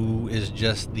somebody who is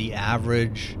just the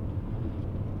average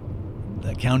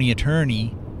county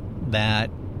attorney that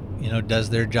does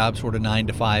their job sort of 9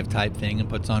 to 5 type thing and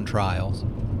puts on trials.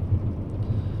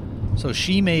 So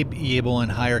she may be able in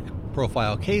higher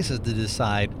profile cases to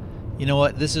decide,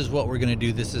 what, this is what we're going to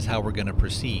do, this is how we're going to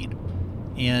proceed.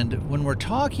 And when we're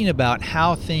talking about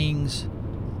how things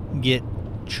get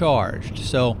charged,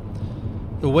 so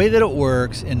the way that it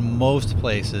works in most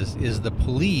places is the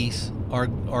police are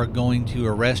going to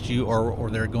arrest you or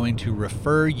they're going to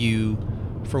refer you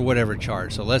for whatever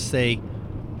charge. So let's say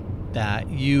that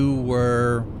you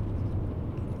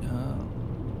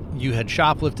had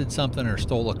shoplifted something or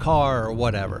stole a car or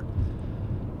whatever.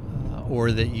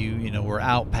 Or that you were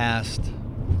out past,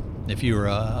 if you were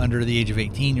under the age of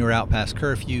 18, you were out past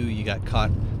curfew, you got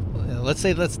caught. Let's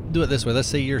do it this way. Let's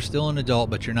say you're still an adult,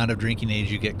 but you're not of drinking age,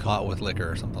 you get caught with liquor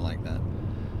or something like that.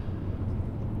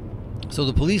 So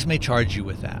the police may charge you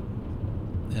with that.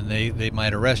 And they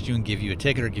might arrest you and give you a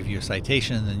ticket or give you a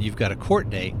citation, and then you've got a court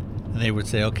date, and they would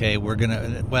say, okay, we're going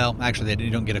to, well, actually,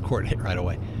 you don't get a court date right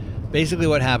away. Basically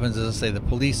what happens is, let's say the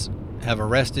police have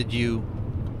arrested you.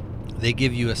 They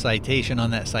give you a citation.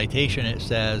 On that citation, it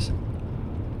says,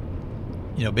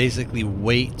 basically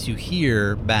wait to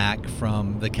hear back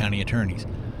from the county attorneys.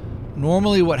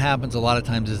 Normally what happens a lot of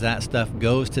times is that stuff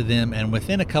goes to them, and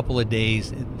within a couple of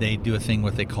days, they do a thing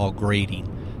what they call grading,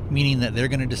 meaning that they're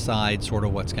going to decide sort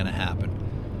of what's going to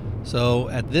happen. So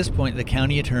at this point, the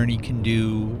county attorney can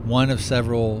do one of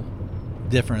several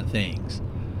different things.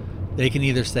 They can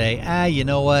either say, you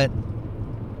know what,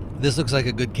 this looks like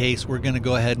a good case. We're going to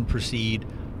go ahead and proceed.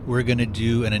 We're going to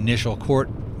do an initial court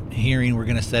hearing. We're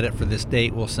going to set it for this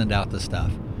date. We'll send out the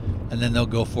stuff. And then they'll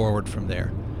go forward from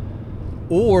there.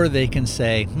 Or they can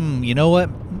say, you know what,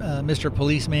 Mr.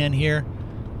 Policeman here,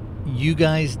 you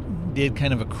guys did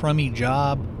kind of a crummy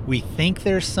job. We think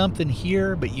there's something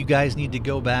here, but you guys need to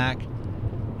go back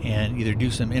and either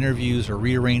do some interviews or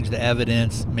rearrange the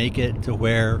evidence, make it to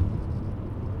where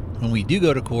when we do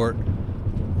go to court,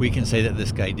 we can say that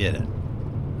this guy did it.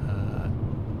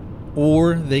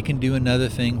 Or they can do another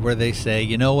thing where they say,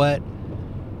 you know what,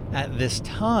 at this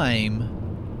time,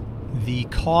 the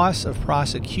cost of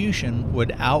prosecution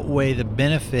would outweigh the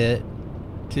benefit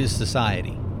to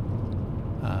society.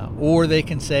 Or they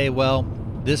can say, well,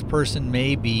 this person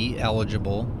may be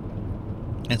eligible,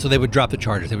 and so they would drop the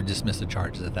charges. They would dismiss the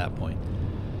charges at that point.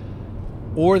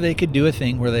 Or they could do a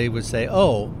thing where they would say,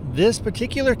 this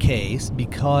particular case,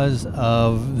 because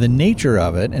of the nature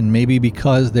of it, and maybe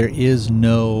because there is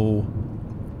no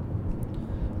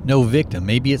victim,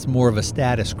 maybe it's more of a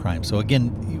status crime. So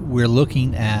again, we're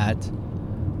looking at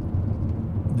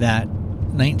that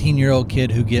 19-year-old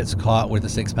kid who gets caught with a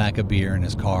 6-pack of beer in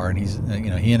his car, and he's,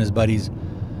 he and his buddies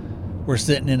were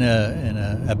sitting in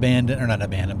a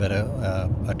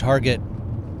Target,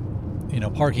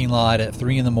 parking lot at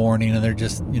 3 a.m, and they're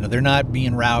just, they're not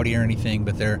being rowdy or anything,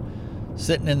 but they're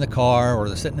sitting in the car or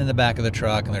they're sitting in the back of the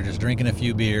truck and they're just drinking a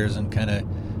few beers and kind of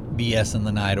BSing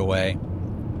the night away.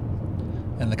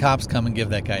 And the cops come and give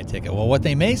that guy a ticket. Well, what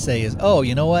they may say is,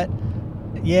 you know what?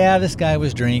 Yeah, this guy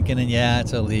was drinking and yeah,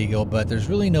 it's illegal, but there's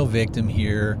really no victim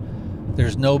here.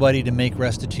 There's nobody to make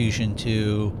restitution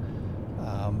to.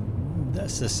 The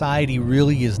society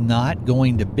really is not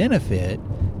going to benefit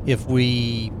if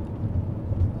we,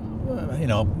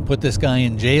 put this guy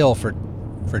in jail for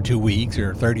 2 weeks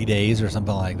or 30 days or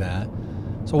something like that.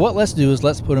 So what let's do is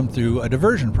let's put him through a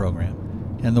diversion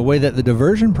program. And the way that the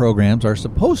diversion programs are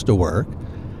supposed to work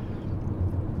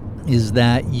is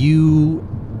that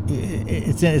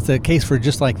it's a case for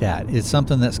just like that. It's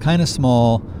something that's kind of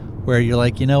small where you're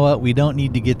like, you know what, we don't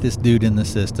need to get this dude in the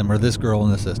system or this girl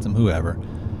in the system, whoever.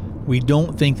 We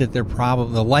don't think that the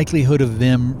likelihood of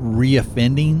them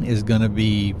reoffending is going to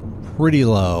be pretty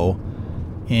low,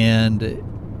 and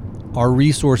our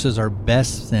resources are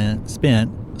best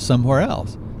spent somewhere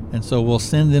else. And so we'll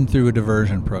send them through a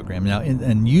diversion program. Now,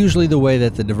 and usually the way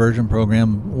that the diversion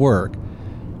program work,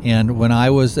 and when I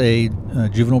was a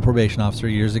juvenile probation officer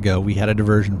years ago, we had a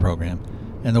diversion program.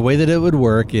 And the way that it would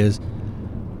work is,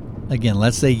 again,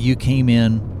 let's say you came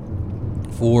in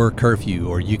for curfew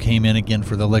or you came in again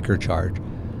for the liquor charge.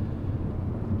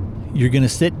 You're going to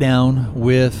sit down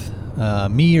with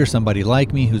me or somebody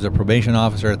like me who's a probation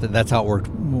officer. That's how it worked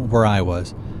where I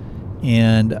was.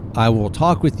 And I will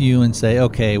talk with you and say,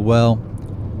 okay, well,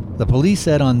 the police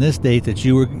said on this date that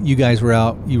you guys were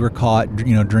out, you were caught,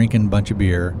 drinking a bunch of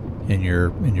beer in your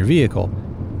vehicle.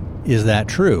 Is that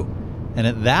true? And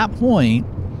at that point,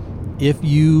 if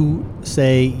you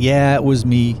say, yeah, it was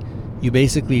me, you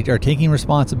basically are taking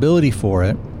responsibility for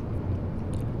it.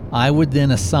 I would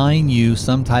then assign you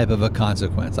some type of a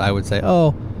consequence. I would say,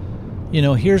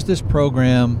 here's this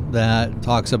program that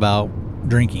talks about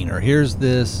drinking, or here's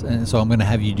this, and so I'm going to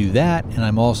have you do that, and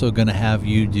I'm also going to have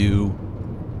you do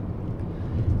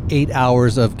 8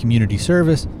 hours of community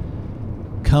service,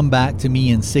 come back to me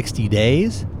in 60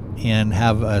 days and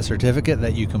have a certificate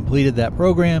that you completed that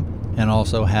program, and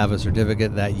also have a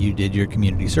certificate that you did your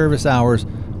community service hours,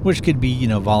 which could be,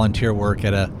 volunteer work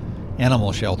at a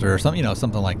animal shelter or something,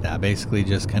 something like that. Basically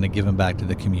just kind of giving back to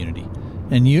the community.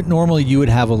 And normally you would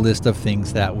have a list of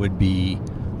things that would be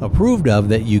approved of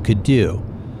that you could do.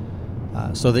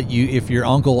 So that if your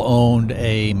uncle owned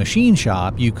a machine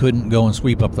shop, you couldn't go and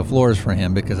sweep up the floors for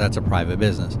him because that's a private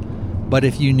business. But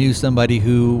if you knew somebody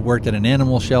who worked at an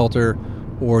animal shelter,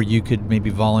 or you could maybe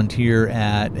volunteer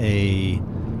at a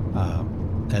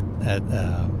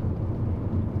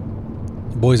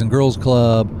Boys and Girls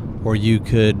Club, or you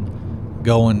could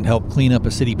go and help clean up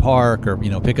a city park, or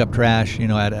pick up trash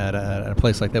at a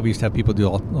place like that. We used to have people do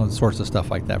all sorts of stuff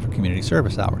like that for community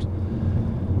service hours.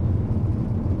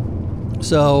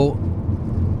 So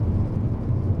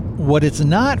what it's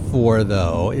not for,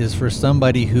 though, is for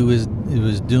somebody who is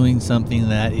doing something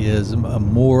that is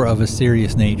more of a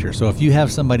serious nature. So if you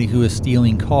have somebody who is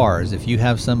stealing cars, if you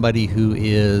have somebody who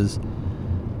is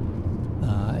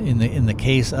in the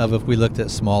case of, if we looked at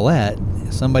Smollett,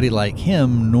 somebody like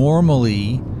him,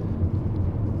 normally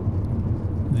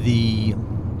the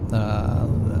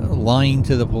lying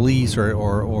to the police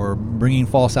or bringing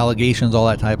false allegations, all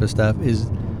that type of stuff, is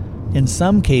in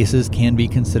some cases can be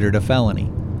considered a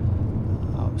felony.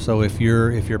 So if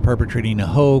you're perpetrating a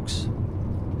hoax,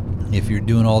 if you're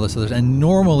doing all this other, and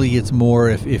normally it's more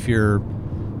if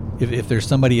there's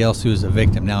somebody else who's a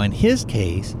victim. Now in his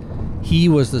case, he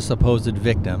was the supposed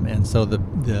victim, and so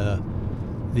the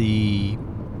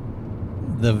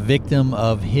victim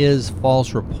of his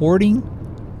false reporting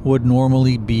would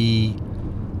normally be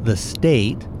the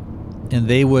state, and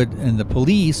the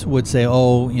police would say,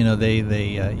 oh, you know,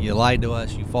 you lied to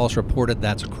us, you false reported,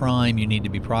 that's a crime, you need to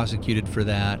be prosecuted for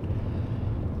that.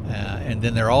 And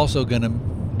then they're also going to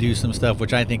do some stuff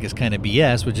which I think is kind of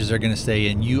BS, which is they're going to say,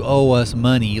 and you owe us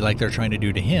money, like they're trying to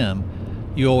do to him.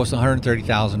 You owe us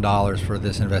 $130,000 for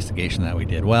this investigation that we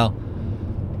did. Well,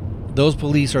 those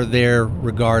police are there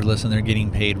regardless, and they're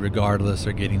getting paid regardless.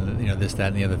 They're getting, you know, this, that,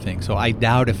 and the other thing. So I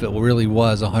doubt if it really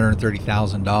was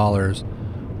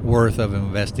 $130,000 worth of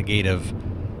investigative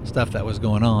stuff that was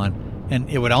going on. And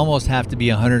it would almost have to be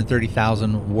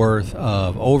 $130,000 worth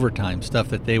of overtime stuff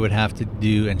that they would have to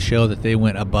do and show that they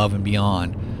went above and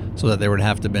beyond, so that there would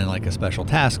have to have been like a special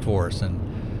task force, and,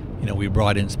 you know, we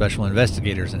brought in special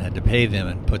investigators and had to pay them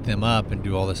and put them up and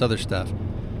do all this other stuff.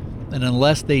 And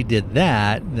unless they did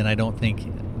that, then I don't think,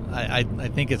 I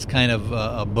think it's kind of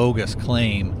a bogus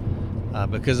claim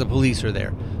because the police are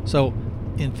there. So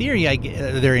in theory,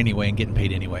 they're there anyway and getting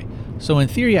paid anyway. So in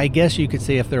theory, I guess you could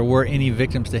say if there were any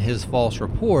victims to his false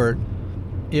report,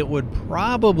 it would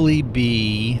probably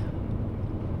be,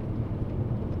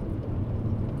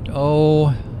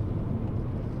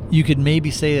 you could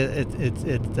maybe say it's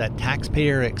that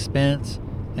taxpayer expense,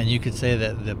 and you could say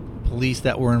that the police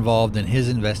that were involved in his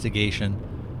investigation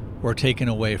were taken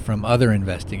away from other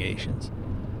investigations.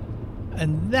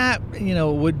 And that, you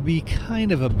know, would be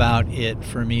kind of about it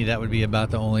for me. That would be about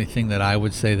the only thing that I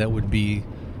would say that would be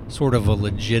sort of a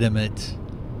legitimate,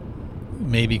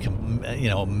 maybe a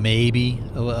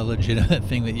legitimate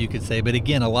thing that you could say. But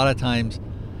again, a lot of times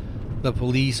the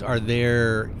police are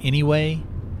there anyway,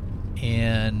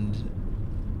 and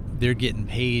they're getting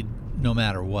paid no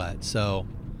matter what. So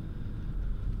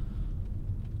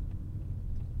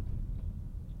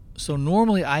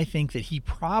normally I think that he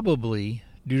probably,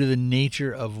 due to the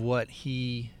nature of when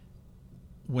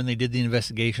they did the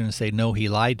investigation and say, no, he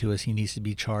lied to us, he needs to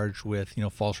be charged with, you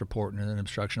know, false report and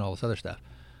obstruction, all this other stuff.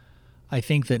 I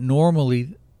think that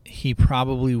normally he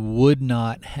probably would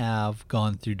not have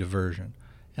gone through diversion.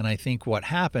 And I think what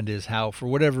happened is how, for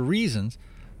whatever reasons,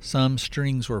 some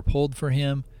strings were pulled for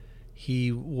him.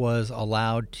 He was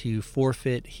allowed to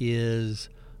forfeit his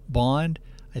bond.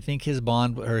 I think his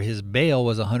bond or his bail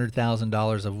was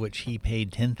 $100,000, of which he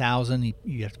paid $10,000.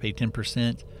 You have to pay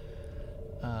 10%.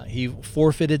 He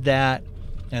forfeited that,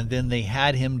 and then they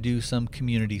had him do some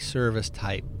community service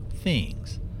type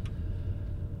things.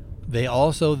 They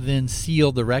also then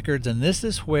sealed the records, and this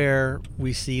is where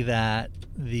we see that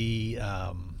the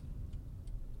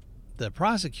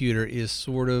prosecutor is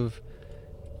sort of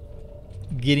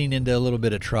getting into a little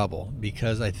bit of trouble,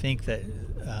 because I think that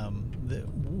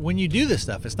when you do this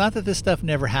stuff, it's not that this stuff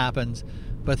never happens,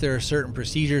 but there are certain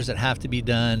procedures that have to be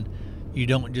done. You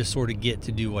don't just sort of get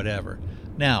to do whatever.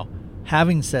 Now,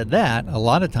 having said that, a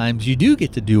lot of times you do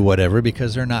get to do whatever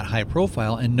because they're not high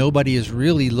profile and nobody is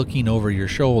really looking over your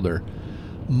shoulder.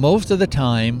 Most of the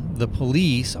time, the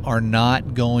police are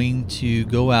not going to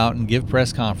go out and give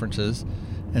press conferences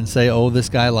and say, oh, this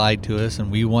guy lied to us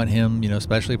and we want him, you know,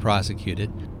 specially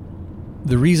prosecuted.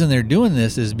 The reason they're doing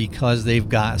this is because they've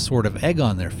got sort of egg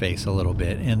on their face a little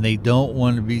bit, and they don't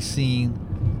want to be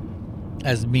seen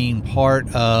as being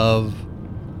part of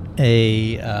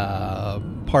a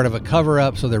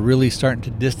cover-up, so they're really starting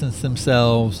to distance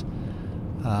themselves.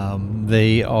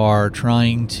 They are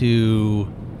trying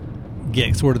to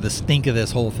get sort of the stink of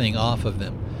this whole thing off of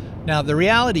them. Now, the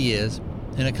reality is,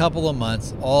 in a couple of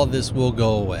months, all of this will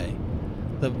go away.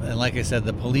 And like I said,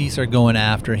 the police are going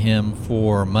after him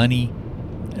for money.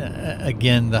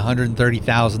 Again, the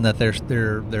 $130,000 that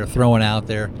they're throwing out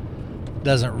there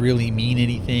doesn't really mean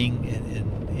anything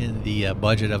in the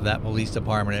budget of that police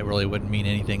department. It really wouldn't mean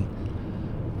anything.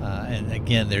 And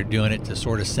again, they're doing it to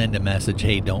sort of send a message: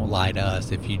 hey, don't lie to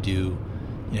us. If you do,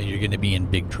 you know, you're going to be in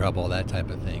big trouble. That type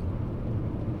of thing.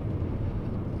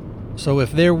 So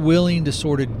if they're willing to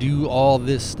sort of do all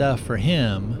this stuff for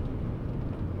him,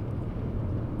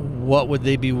 what would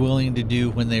they be willing to do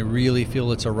when they really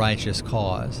feel it's a righteous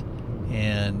cause?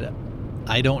 And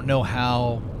I don't know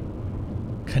how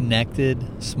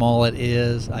connected Smollett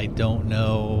is. I don't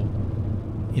know,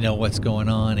 you know, what's going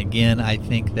on. Again, I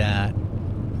think that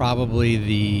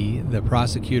probably the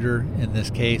prosecutor in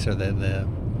this case, or the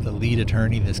the lead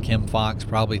attorney, this Kim Fox,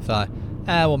 probably thought,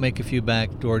 we'll make a few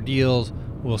backdoor deals,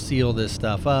 we'll seal this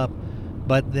stuff up.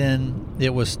 But then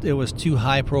it was too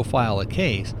high profile a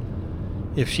case.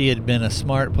 If she had been a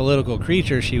smart political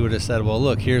creature, she would have said, well,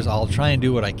 look, I'll try and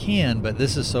do what I can, but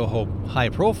this is so high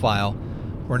profile,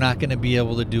 we're not going to be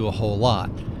able to do a whole lot.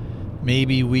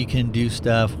 Maybe we can do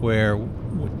stuff where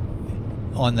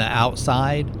on the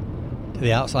outside, to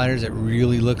the outsiders, it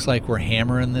really looks like we're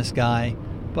hammering this guy,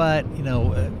 but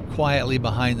quietly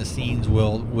behind the scenes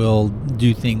we'll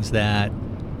do things that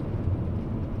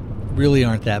really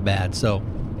aren't that bad. So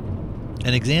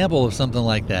an example of something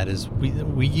like that is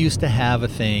we used to have a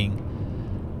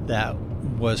thing that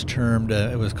was termed,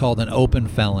 it was called an open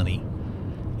felony.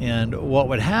 And what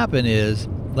would happen is,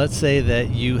 let's say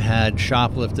that you had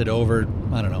shoplifted over,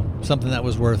 I don't know, something that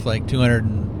was worth like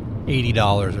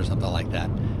 $280 or something like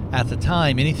that. At the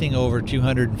time, anything over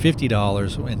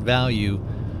 $250 in value,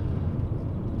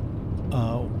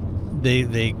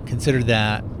 they considered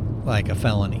that like a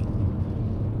felony.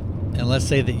 And let's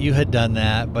say that you had done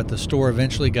that, but the store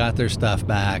eventually got their stuff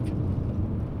back,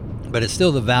 but it's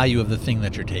still the value of the thing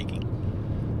that you're taking.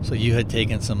 So you had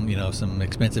taken some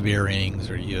expensive earrings,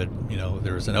 or you had,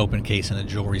 there was an open case in a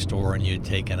jewelry store and you had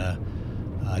taken a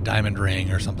diamond ring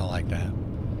or something like that.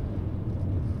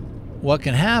 What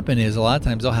can happen is a lot of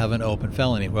times they'll have an open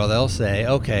felony. Well, they'll say,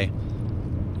 okay,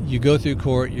 you go through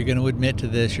court, you're going to admit to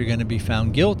this, you're going to be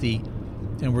found guilty,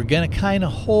 and we're going to kind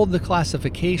of hold the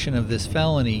classification of this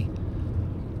felony.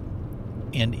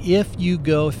 And if you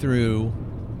go through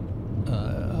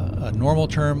a normal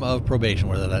term of probation,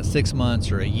 whether that's 6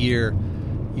 months or a year,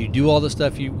 you do all the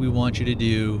stuff we want you to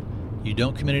do, you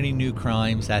don't commit any new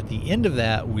crimes, at the end of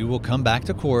that, we will come back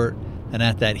to court, and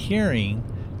at that hearing,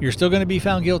 you're still going to be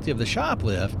found guilty of the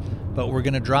shoplift, but we're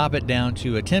going to drop it down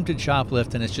to attempted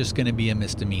shoplift, and it's just going to be a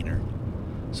misdemeanor,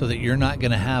 so that you're not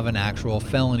going to have an actual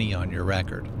felony on your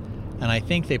record. And I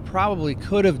think they probably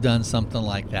could have done something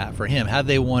like that for him had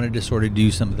they wanted to sort of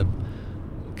do some of the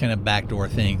kind of backdoor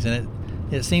things. And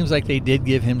it seems like they did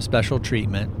give him special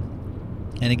treatment.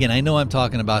 And again, I know I'm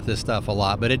talking about this stuff a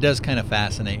lot, but it does kind of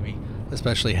fascinate me,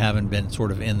 especially having been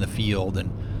sort of in the field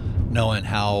and knowing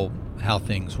how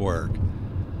things work.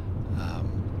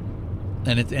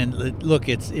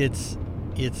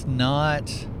 It's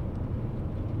not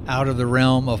out of the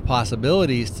realm of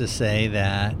possibilities to say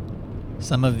that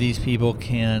some of these people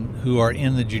who are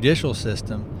in the judicial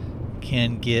system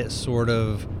can get sort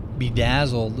of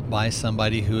bedazzled by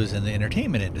somebody who is in the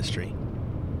entertainment industry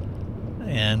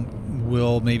and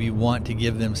will maybe want to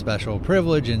give them special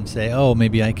privilege and say, oh,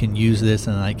 maybe I can use this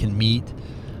and I can meet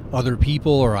other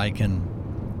people, or I can,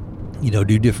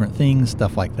 do different things,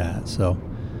 stuff like that. So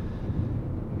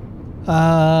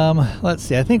let's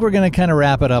see. I think we're going to kind of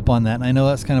wrap it up on that. And I know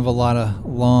that's kind of a lot of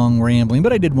long rambling,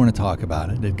 but I did want to talk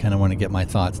about it. I did kind of want to get my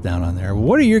thoughts down on there.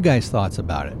 What are your guys' thoughts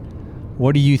about it?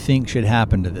 What do you think should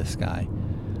happen to this guy?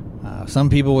 Some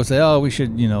people would say, oh, we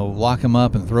should, lock him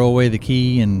up and throw away the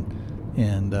key and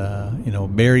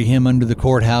bury him under the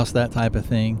courthouse, that type of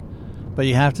thing. But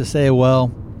you have to say,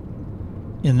 well,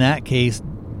 in that case,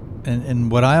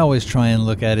 and what I always try and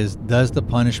look at is, does the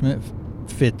punishment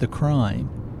fit the crime?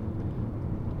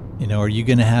 Are you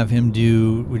going to have him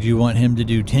would you want him to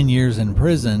do 10 years in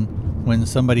prison when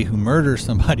somebody who murders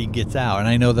somebody gets out? And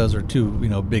I know those are two,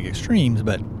 big extremes,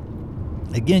 but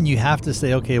again, you have to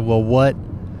say, okay, well, what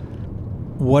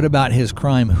about his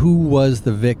crime? Who was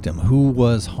the victim? Who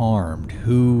was harmed?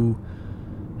 Who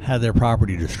had their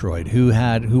property destroyed? Who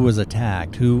was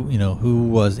attacked? Who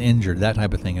was injured? That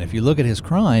type of thing. And if you look at his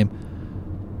crime,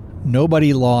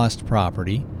 nobody lost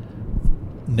property.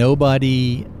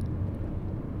 Nobody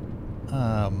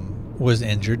was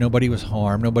injured. Nobody was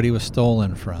harmed. Nobody was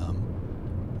stolen from.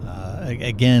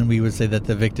 Again, we would say that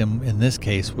the victim in this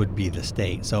case would be the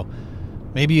state. So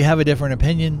maybe you have a different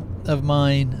opinion of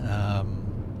mine.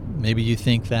 Maybe you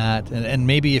think that, and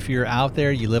maybe if you're out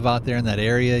there, you live out there in that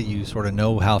area, you sort of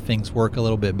know how things work a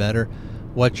little bit better.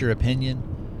 What's your opinion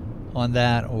on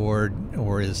that? Or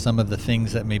is some of the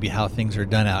things that maybe how things are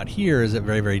done out here, is it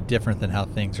very, very different than how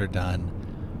things are done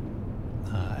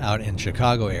out in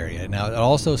Chicago area? Now, it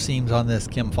also seems on this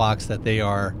Kim Fox that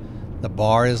the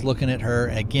bar is looking at her.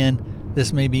 Again,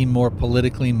 this may be more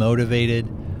politically motivated,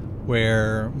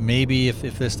 where maybe if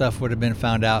this stuff would have been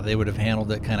found out, they would have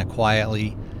handled it kind of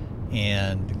quietly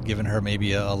and given her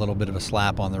maybe a little bit of a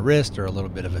slap on the wrist or a little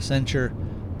bit of a censure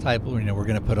type. We're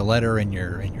going to put a letter in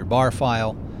your bar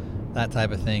file, that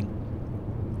type of thing.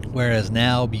 Whereas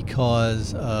now,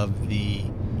 because of the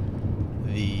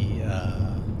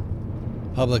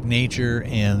public nature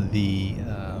and the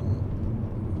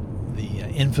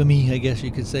infamy, I guess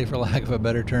you could say, for lack of a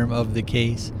better term, of the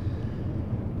case,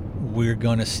 we're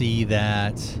going to see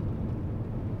that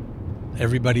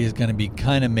everybody is going to be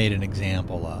kind of made an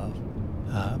example of.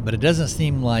 But it doesn't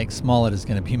seem like Smollett is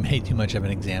going to be made too much of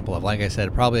an example of. Like I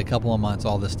said, probably a couple of months,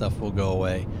 all this stuff will go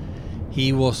away.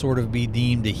 He will sort of be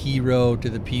deemed a hero to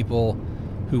the people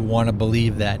who want to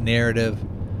believe that narrative.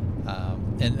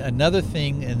 And another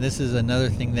thing, and this is another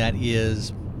thing that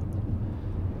is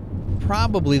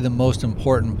probably the most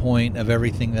important point of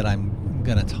everything that I'm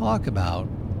going to talk about,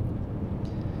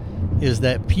 is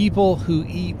that people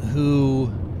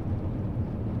who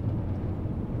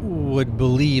would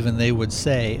believe and they would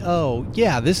say, oh,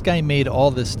 yeah, this guy made all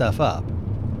this stuff up.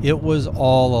 It was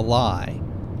all a lie.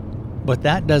 But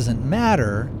that doesn't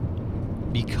matter,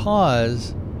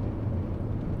 because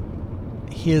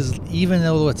even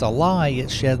though it's a lie,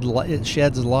 it sheds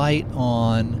light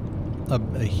on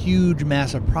a huge,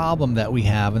 massive problem that we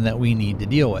have and that we need to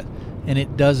deal with. And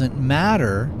it doesn't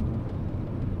matter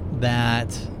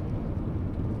that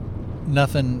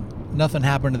nothing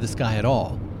happened to this guy at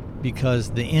all, because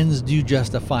the ends do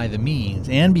justify the means,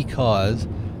 and because,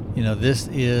 this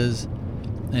is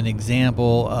an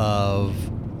example of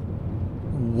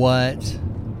what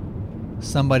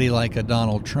somebody like a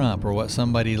Donald Trump, or what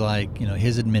somebody like,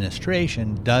 his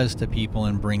administration does to people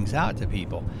and brings out to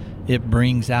people. It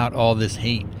brings out all this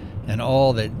hate, and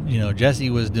all that, Jesse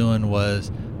was doing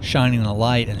was shining a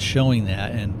light and showing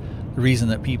that. And the reason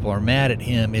that people are mad at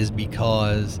him is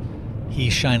because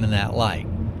he's shining that light.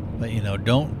 But,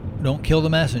 don't kill the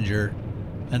messenger.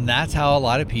 And that's how a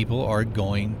lot of people are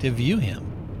going to view him.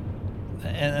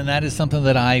 And that is something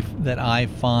that I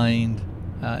find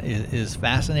is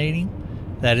fascinating.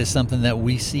 That is something that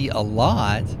we see a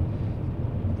lot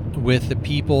with the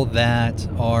people that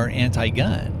are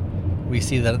anti-gun. We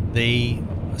see that they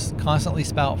constantly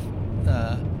spout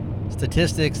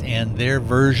statistics and their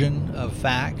version of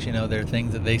facts. There are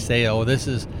things that they say, oh, this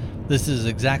is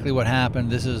exactly what happened.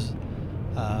 This is,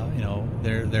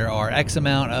 there are X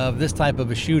amount of this type of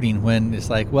a shooting, when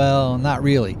it's like, well, not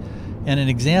really. And an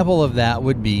example of that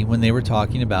would be when they were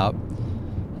talking about,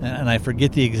 and I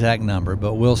forget the exact number,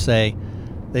 but we'll say,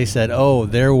 they said, oh,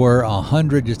 there were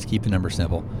 100, just to keep the number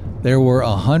simple, there were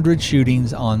 100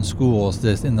 shootings on schools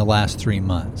in the last 3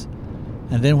 months.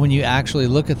 And then when you actually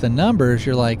look at the numbers,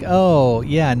 you're like, oh,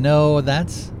 yeah, no,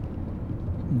 that's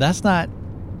not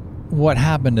what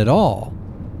happened at all.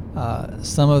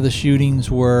 Some of the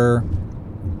shootings were,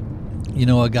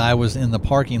 a guy was in the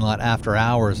parking lot after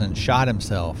hours and shot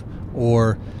himself,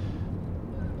 or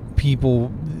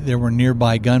there were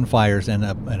nearby gunfires and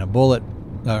a bullet,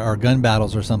 or gun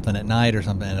battles or something at night or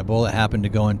something, and a bullet happened to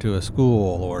go into a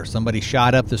school, or somebody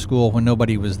shot up the school when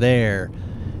nobody was there.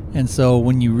 And so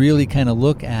when you really kind of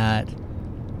look at,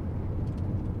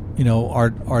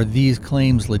 are these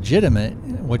claims legitimate,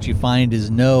 what you find is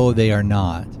no, they are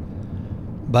not.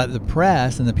 But the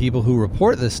press and the people who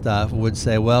report this stuff would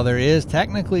say, well,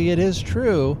 technically it is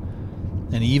true.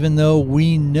 And even though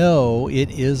we know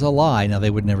it is a lie, now they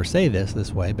would never say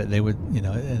this way, but they would,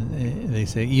 they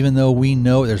say, even though we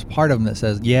know, there's part of them that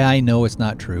says, yeah, I know it's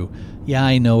not true. Yeah,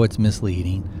 I know it's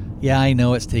misleading. Yeah, I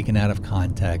know it's taken out of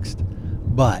context.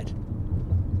 But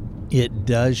it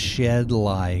does shed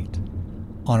light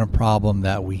on a problem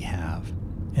that we have.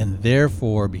 And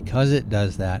therefore, because it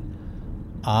does that,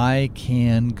 I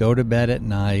can go to bed at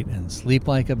night and sleep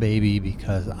like a baby,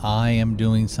 because I am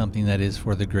doing something that is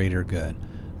for the greater good.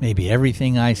 Maybe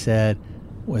everything I said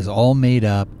was all made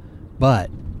up, but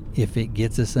if it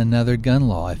gets us another gun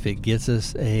law, if it gets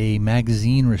us a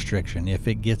magazine restriction, if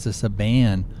it gets us a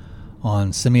ban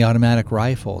on semi-automatic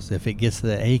rifles, if it gets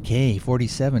the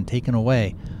AK-47 taken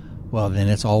away, well, then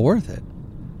it's all worth it.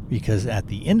 Because at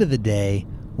the end of the day,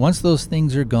 once those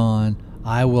things are gone,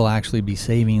 I will actually be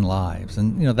saving lives.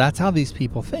 And, that's how these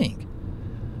people think.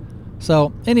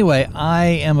 So, anyway, I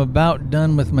am about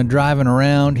done with my driving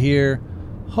around here.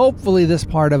 Hopefully this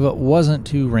part of it wasn't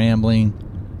too rambling.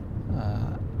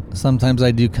 Sometimes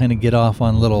I do kind of get off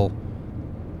on little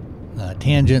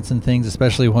tangents and things,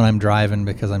 especially when I'm driving,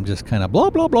 because I'm just kind of blah,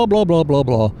 blah, blah, blah, blah, blah,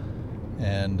 blah.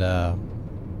 And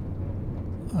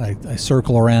I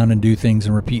circle around and do things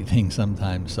and repeat things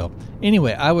sometimes. So,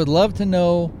 anyway, I would love to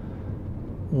know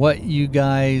what you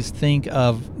guys think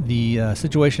of the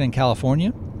situation in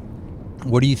California.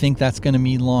 What do you think that's going to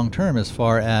mean long term, as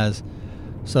far as,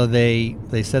 so they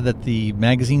said that the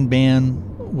magazine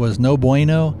ban was no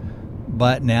bueno,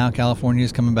 but now California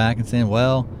is coming back and saying,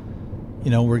 well,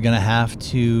 we're going to have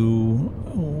to,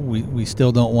 we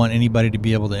still don't want anybody to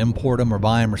be able to import them or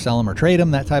buy them or sell them or trade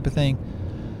them, that type of thing.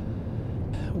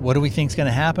 what do we think is going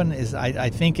to happen? Is I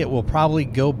think it will probably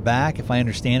go back, if I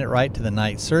understand it right, to the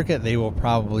Ninth Circuit. They will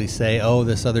probably say, oh,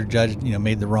 this other judge,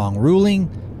 made the wrong ruling,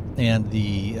 and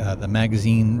the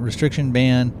magazine restriction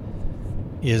ban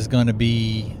is going to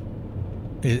be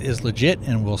is legit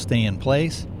and will stay in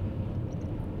place.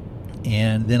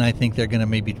 And then I think they're going to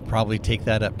maybe probably take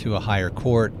that up to a higher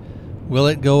court. Will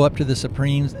it go up to the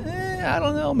Supremes? I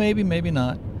don't know. Maybe, maybe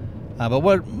not. But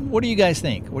what do you guys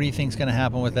think? What do you think is going to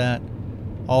happen with that?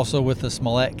 Also with the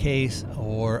Smollett case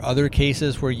or other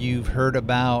cases where you've heard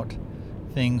about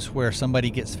things where somebody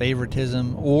gets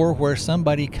favoritism, or where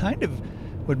somebody kind of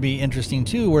would be interesting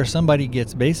too, where somebody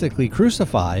gets basically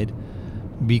crucified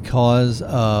because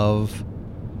of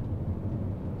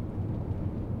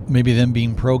maybe them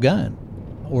being pro-gun,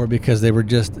 or because they were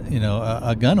just,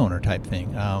 a gun owner type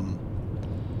thing.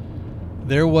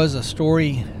 There was a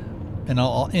story, and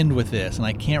I'll end with this, and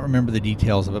I can't remember the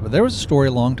details of it, but there was a story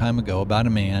a long time ago about a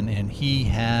man, and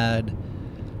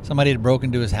somebody had broken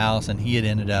into his house, and he had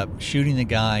ended up shooting the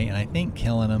guy and I think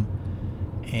killing him.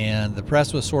 And the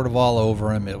press was sort of all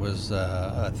over him. It was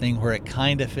a thing where it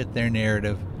kind of fit their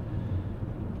narrative.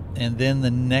 And then the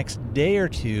next day or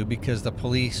two, because the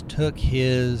police took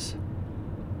his,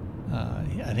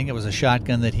 I think it was a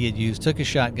shotgun that he had used, took his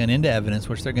shotgun into evidence,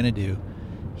 which they're going to do.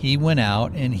 He went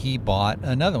out and he bought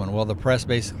another one. Well, the press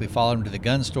basically followed him to the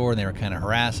gun store, and they were kind of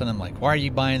harassing him, like, why are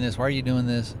you buying this? Why are you doing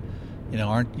this?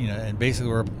 And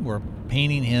basically we're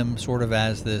painting him sort of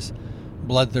as this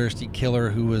bloodthirsty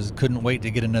killer who couldn't wait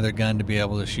to get another gun to be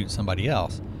able to shoot somebody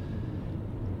else.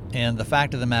 And the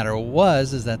fact of the matter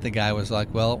is that the guy was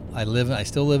like, well, I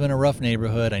still live in a rough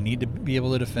neighborhood. I need to be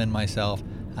able to defend myself.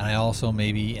 And I also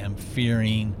maybe am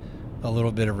fearing a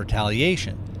little bit of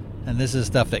retaliation. And this is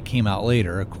stuff that came out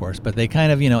later, of course, but they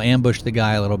kind of, ambushed the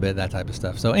guy a little bit, that type of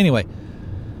stuff. So anyway,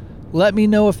 let me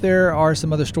know if there are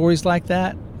some other stories like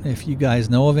that, if you guys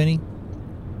know of any.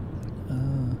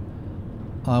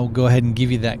 I'll go ahead and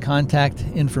give you that contact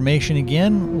information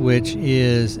again, which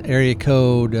is area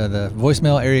code, the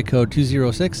voicemail area code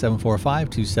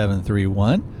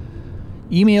 206-745-2731.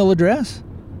 Email address,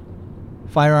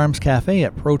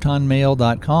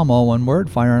 firearmscafe@protonmail.com, all one word,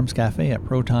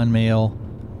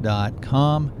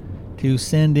 firearmscafe@protonmail.com, to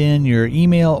send in your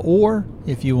email, or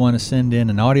if you want to send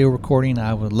in an audio recording,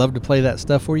 I would love to play that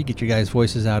stuff for you, get your guys'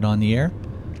 voices out on the air.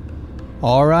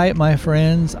 All right, my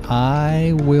friends,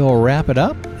 I will wrap it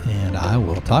up, and I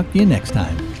will talk to you next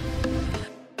time.